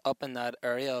talent up in that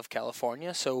area of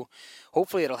California, so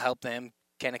hopefully it'll help them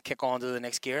kind of kick on to the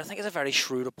next gear. I think it's a very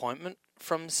shrewd appointment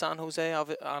from San Jose,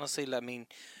 honestly. I mean,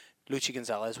 Luchi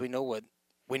Gonzalez, we know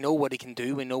what he can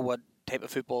do. We know what type of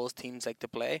football his teams like to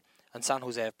play. And San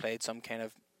Jose have played some kind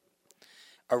of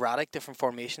erratic different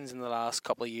formations in the last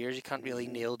couple of years. You can't really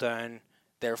nail down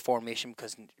their formation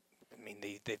because,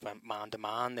 mean, they've went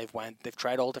man-to-man. They've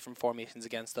tried all different formations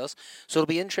against us. So it'll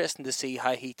be interesting to see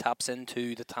how he taps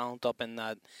into the talent up in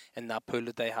that pool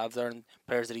that they have there, and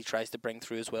players that he tries to bring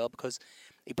through as well, because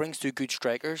he brings 2 good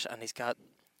strikers, and he's got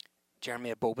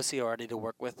Jeremy Ebobisse already to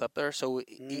work with up there. So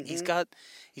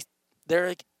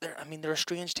they're a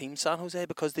strange team, San Jose,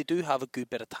 because they do have a good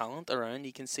bit of talent around.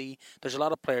 You can see there's a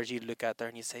lot of players you look at there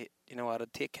and you say, you know, I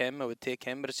would take him,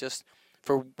 but it's just,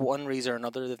 for one reason or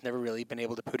another, they've never really been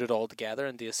able to put it all together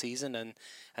into a season and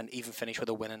even finish with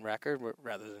a winning record,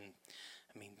 rather than,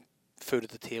 food at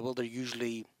the table. They're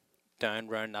usually down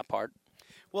round that part.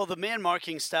 Well, the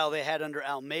man-marking style they had under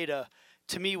Almeida,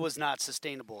 to me, was not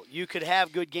sustainable. You could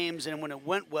have good games, and when it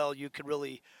went well, you could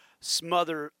really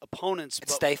smother opponents. It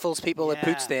stifles people. It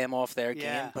puts them off their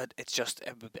game, but it's just,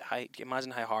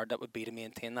 imagine how hard that would be to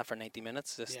maintain that for 90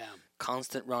 minutes. Just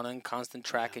constant running, constant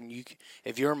tracking.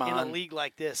 If you're a man in a league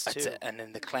like this too, and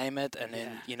in the climate, and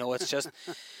in, it's just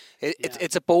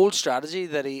it's a bold strategy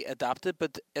that he adapted,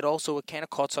 but it kind of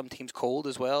caught some teams cold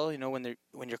as well.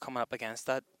 When you're coming up against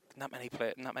that. Not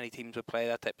many teams would play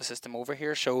that type of system over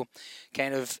here. So,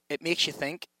 kind of, it makes you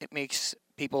think. It makes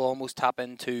people almost tap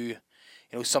into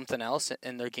something else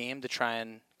in their game to try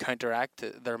and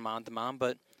counteract their man-to-man.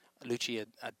 But Lucci,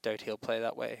 I doubt he'll play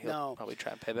that way. He'll probably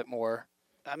try and pivot more.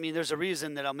 There's a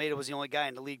reason that Almeida was the only guy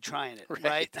in the league trying it,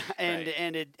 right?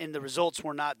 And the results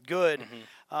were not good.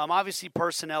 Mm-hmm. Obviously,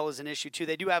 personnel is an issue too.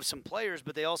 They do have some players,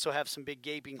 but they also have some big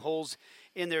gaping holes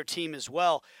in their team as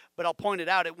well. But I'll point it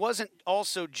out, it wasn't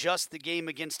also just the game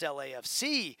against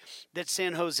LAFC that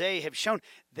San Jose have shown.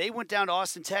 They went down to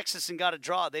Austin, Texas, and got a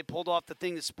draw. They pulled off the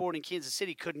thing that Sporting Kansas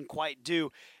City couldn't quite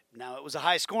do. Now, it was a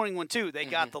high-scoring one, too. They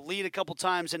got the lead a couple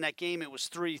times in that game. It was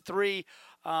 3-3.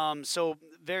 So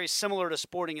very similar to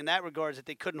Sporting in that regard, that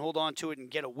they couldn't hold on to it and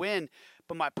get a win.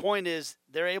 But my point is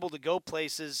they're able to go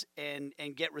places and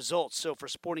get results. So for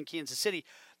Sporting Kansas City,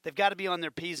 they've got to be on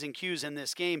their P's and Q's in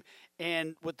this game.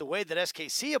 And with the way that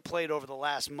SKC have played over the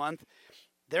last month,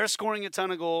 they're scoring a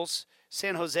ton of goals.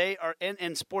 San Jose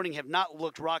and Sporting have not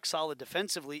looked rock solid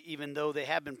defensively, even though they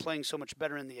have been playing so much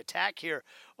better in the attack here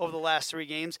over the last 3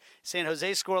 games. San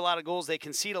Jose score a lot of goals. They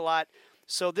concede a lot.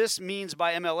 So this means,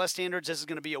 by MLS standards, this is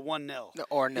going to be a 1-0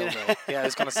 or 0-0. Yeah, I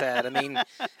was going to say it.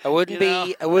 I wouldn't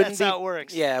be. That's how it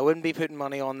works. Yeah, I wouldn't be putting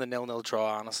money on the 0-0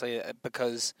 draw, honestly,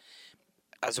 because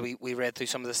as we read through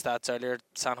some of the stats earlier,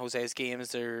 San Jose's games,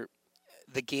 the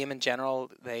game in general,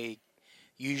 they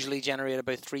usually generate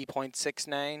about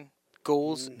 3.69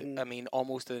 goals.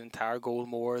 Almost an entire goal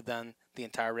more than the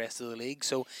entire rest of the league.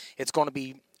 So it's going to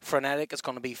be frenetic. It's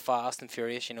going to be fast and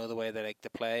furious. The way they like to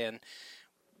play, and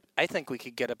I think we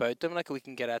could get about them. Like, we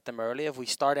can get at them early. If we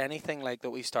start anything like that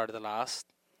we started the last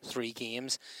 3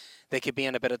 games, they could be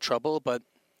in a bit of trouble. But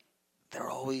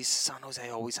San Jose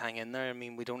always hang in there.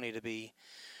 We don't need to be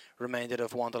reminded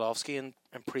of Wondolowski in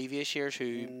previous years,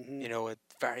 who at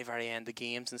very, very end of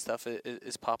games and stuff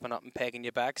is popping up and pegging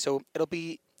you back. So it'll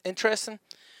be interesting.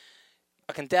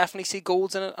 I can definitely see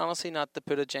goals in it, honestly, not to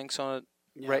put a jinx on it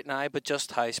right now, but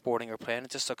just how Sporting are playing, it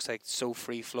just looks like so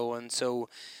free flowing. So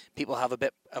people have a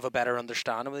bit of a better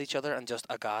understanding with each other, and just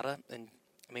Agata. And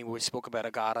we spoke about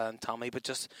Agata and Tommy, but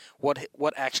just what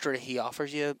extra he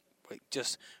offers you,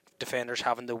 just defenders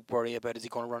having to worry about, is he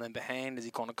going to run in behind, is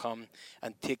he going to come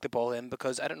and take the ball in?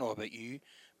 Because I don't know about you,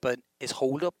 but his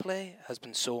hold-up play has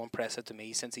been so impressive to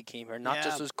me since he came here. Not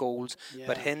just his goals,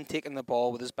 but him taking the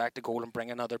ball with his back to goal and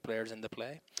bringing other players into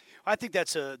play. I think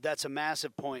that's a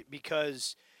massive point,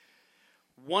 because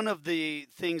one of the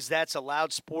things that's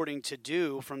allowed Sporting to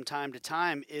do from time to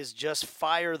time is just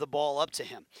fire the ball up to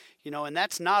him. And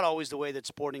that's not always the way that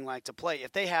Sporting like to play.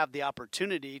 If they have the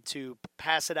opportunity to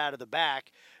pass it out of the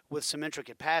back with some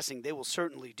intricate passing, they will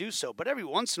certainly do so. But every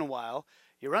once in a while,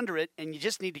 you're under it, and you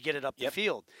just need to get it up the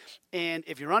field. And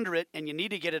if you're under it and you need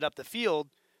to get it up the field,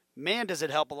 man, does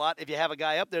it help a lot if you have a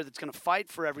guy up there that's going to fight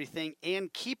for everything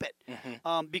and keep it.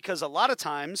 Because a lot of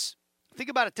times, think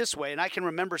about it this way, and I can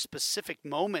remember specific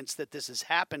moments that this has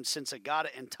happened since Agata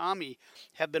and Tommy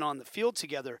have been on the field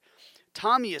together.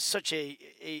 Tommy is such a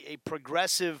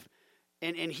progressive,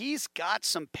 and he's got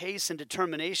some pace and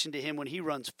determination to him when he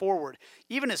runs forward.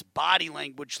 Even his body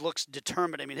language looks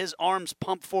determined. His arms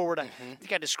pump forward. I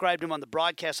think I described him on the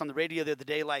broadcast on the radio the other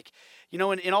day, like, in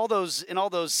all those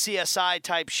CSI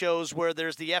type shows where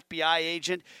there's the FBI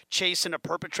agent chasing a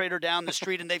perpetrator down the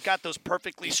street, and they've got those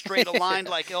perfectly straight aligned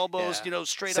like elbows,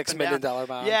 straight up and down. $6 million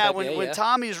man. Yeah, when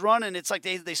Tommy's running, it's like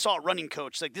they saw a running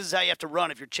coach. Like, this is how you have to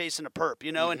run if you're chasing a perp,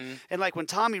 and like when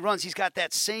Tommy runs, he's got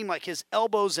that same, like, his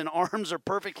elbows and arms are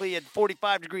perfectly at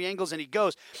 45-degree angles, and he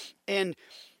goes. And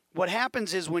what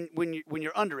happens is when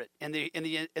you're under it, and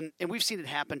we've seen it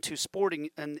happen to Sporting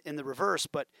in the reverse,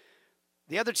 but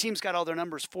the other team's got all their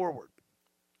numbers forward.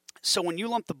 So when you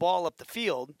lump the ball up the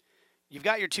field, you've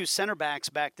got your two center backs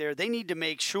back there. They need to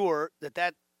make sure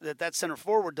that center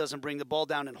forward doesn't bring the ball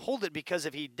down and hold it, because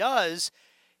if he does,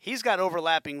 he's got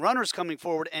overlapping runners coming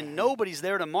forward, and nobody's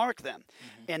there to mark them.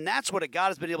 And that's what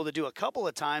Agata's been able to do a couple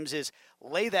of times, is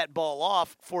lay that ball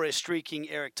off for a streaking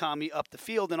Eric Tommy up the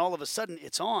field, and all of a sudden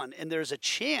it's on. And there's a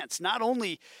chance. Not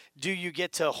only do you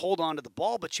get to hold on to the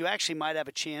ball, but you actually might have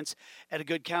a chance at a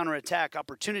good counterattack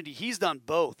opportunity. He's done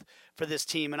both for this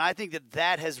team, and I think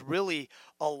that has really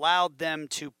allowed them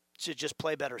to just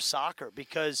play better soccer,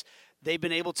 because they've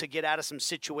been able to get out of some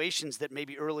situations that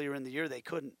maybe earlier in the year they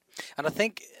couldn't. And I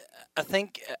think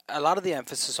a lot of the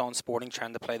emphasis on Sporting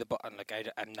trying to play the ball, and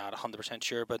I'm not 100%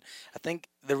 sure, but I think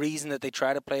the reason that they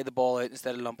try to play the ball out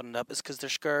instead of lumping it up is because they're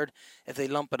scared if they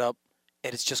lump it up,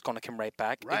 it's just going to come right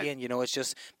back again. It's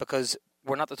just because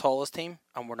we're not the tallest team,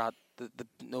 and we're not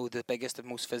the biggest and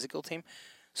most physical team.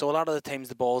 So a lot of the times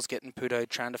the ball's getting put out,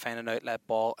 trying to find an outlet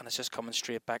ball, and it's just coming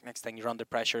straight back. Next thing, you're under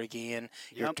pressure again.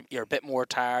 You're a bit more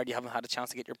tired. You haven't had a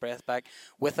chance to get your breath back.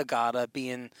 With Agata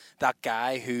being that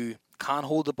guy who can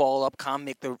hold the ball up, can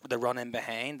make the run in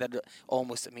behind, that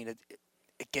almost,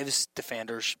 it gives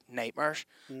defenders nightmares.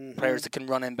 Players that can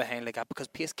run in behind like that, because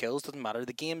pace kills. Doesn't matter.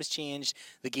 The game has changed.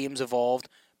 The game's evolved,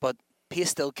 but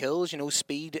pace still kills.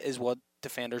 Speed is what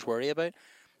defenders worry about.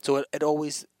 So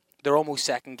they're almost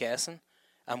second guessing.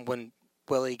 And when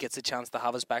Willie gets a chance to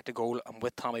have his back to goal, and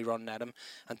with Tommy running at him,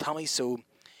 and Tommy's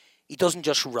he doesn't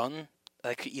just run.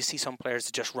 Like, you see some players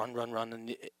that just run,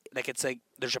 and it's like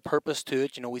there's a purpose to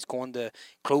it. He's going to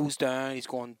close down, he's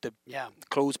going to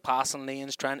close passing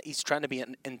lanes. He's trying to be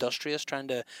industrious, trying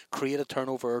to create a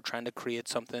turnover, trying to create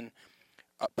something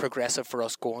progressive for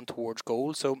us going towards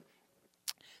goal. So,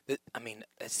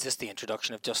 it's just the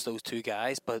introduction of just those two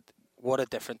guys, but what a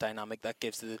different dynamic that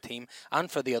gives to the team,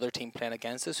 and for the other team playing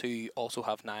against us, who also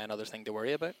have now another thing to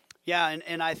worry about. Yeah,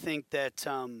 and I think that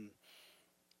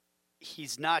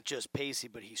he's not just pacey,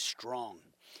 but he's strong.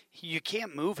 You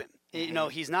can't move him.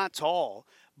 He's not tall,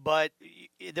 but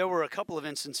there were a couple of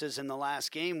instances in the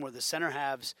last game where the center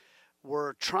halves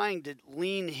were trying to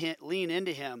lean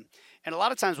into him. And a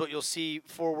lot of times what you'll see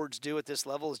forwards do at this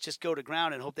level is just go to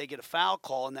ground and hope they get a foul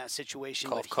call in that situation.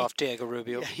 Cough, Diego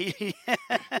Rubio.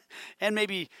 And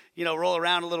maybe, roll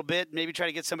around a little bit, maybe try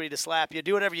to get somebody to slap you.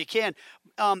 Do whatever you can.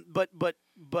 But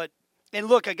and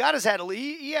look, Agata's had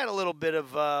he had a little bit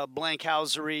of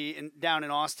blankhousery down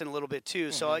in Austin a little bit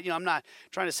too. So, I'm not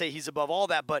trying to say he's above all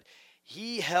that, but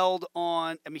he held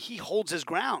on. He holds his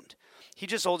ground. He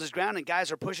just holds his ground, and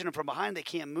guys are pushing him from behind. They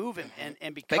can't move him,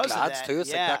 and because big lads of that, too. It's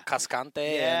like that Cascante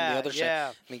and the other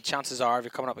shit. Chances are, if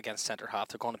you're coming up against centre half,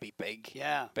 they're going to be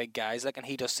big guys. And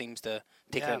he just seems to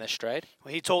take it in his stride.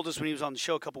 Well, he told us when he was on the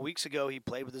show a couple weeks ago, he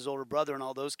played with his older brother and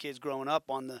all those kids growing up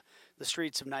on the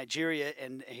streets of Nigeria,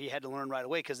 and he had to learn right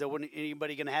away because there wasn't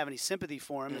anybody going to have any sympathy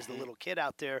for him as the little kid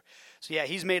out there. So,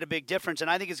 he's made a big difference, and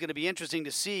I think it's going to be interesting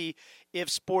to see if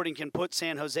Sporting can put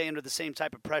San Jose under the same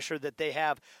type of pressure that they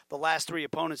have the last three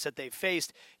opponents that they've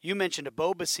faced. You mentioned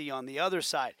Abobasi on the other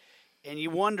side, and you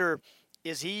wonder,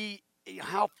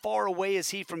 how far away is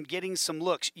he from getting some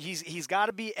looks? He's got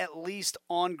to be at least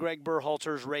on Greg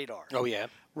Berhalter's radar. Oh, yeah.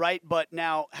 Right? But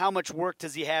now, how much work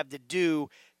does he have to do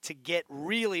to get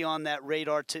really on that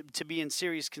radar, to be in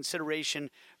serious consideration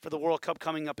for the World Cup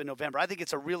coming up in November? I think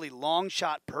it's a really long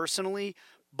shot personally,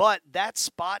 but that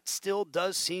spot still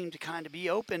does seem to kind of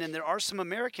be open, and there are some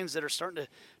Americans that are starting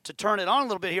to turn it on a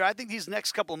little bit here. I think these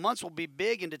next couple of months will be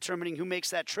big in determining who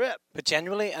makes that trip. But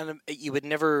genuinely, and you'd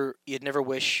never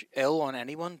wish ill on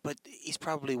anyone, but he's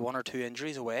probably one or two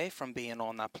injuries away from being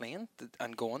on that plane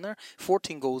and going there.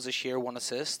 14 goals this year, 1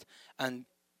 assist, and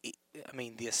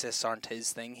the assists aren't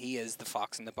his thing. He is the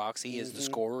fox in the box. He is the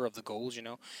scorer of the goals,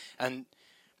 and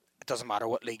it doesn't matter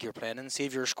what league you're playing in. See,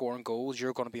 if you're scoring goals,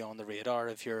 you're going to be on the radar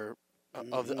if you're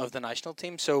of the national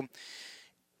team. So,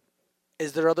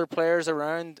 is there other players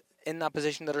around in that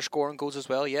position that are scoring goals as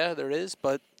well? Yeah, there is.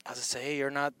 But as I say,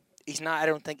 he's not. I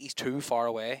don't think he's too far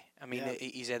away.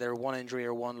 He's either one injury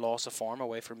or one loss of form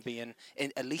away from being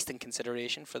at least in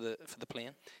consideration for the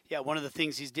plane. Yeah, one of the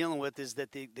things he's dealing with is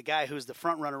that the guy who's the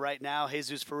front runner right now,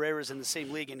 Jesus Ferreira's in the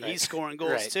same league, and he's scoring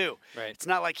goals too. Right. It's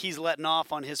not like he's letting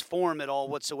off on his form at all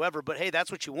whatsoever. But hey,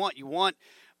 that's what you want. You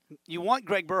want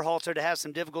Greg Berhalter to have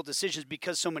some difficult decisions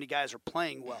because so many guys are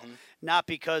playing well, not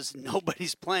because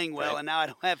nobody's playing well, and now I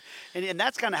don't have. And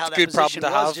that's kind of how that position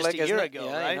was just a year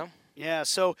ago, right? Yeah,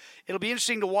 so it'll be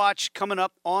interesting to watch coming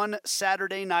up on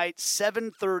Saturday night,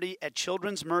 7:30 at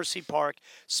Children's Mercy Park.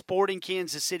 Sporting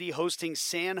Kansas City hosting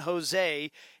San Jose,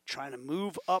 trying to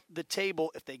move up the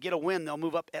table. If they get a win, they'll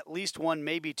move up at least one,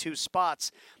 maybe two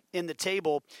spots in the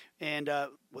table, and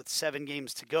with 7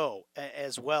 games to go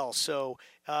as well. So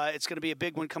it's going to be a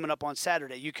big one coming up on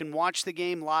Saturday. You can watch the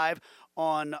game live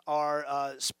on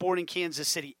our Sporting Kansas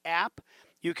City app.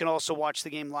 You can also watch the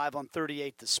game live on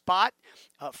 38 The Spot,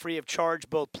 free of charge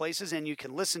both places, and you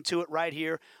can listen to it right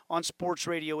here on Sports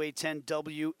Radio 810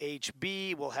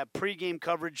 WHB. We'll have pregame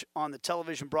coverage on the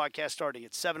television broadcast starting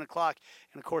at 7 o'clock,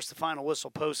 and, of course, the final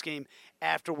whistle postgame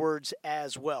afterwards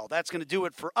as well. That's going to do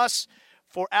it for us.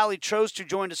 For Aly Trost, who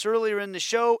joined us earlier in the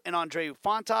show, and Andreu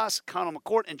Fontas, Conall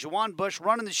McCourt, and Juwan Bush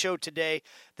running the show today,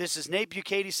 this is Nate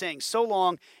Bukaty saying so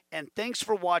long, and thanks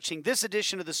for watching this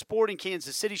edition of the Sporting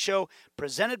Kansas City Show,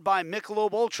 presented by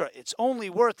Michelob Ultra. It's only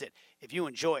worth it if you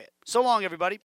enjoy it. So long, everybody.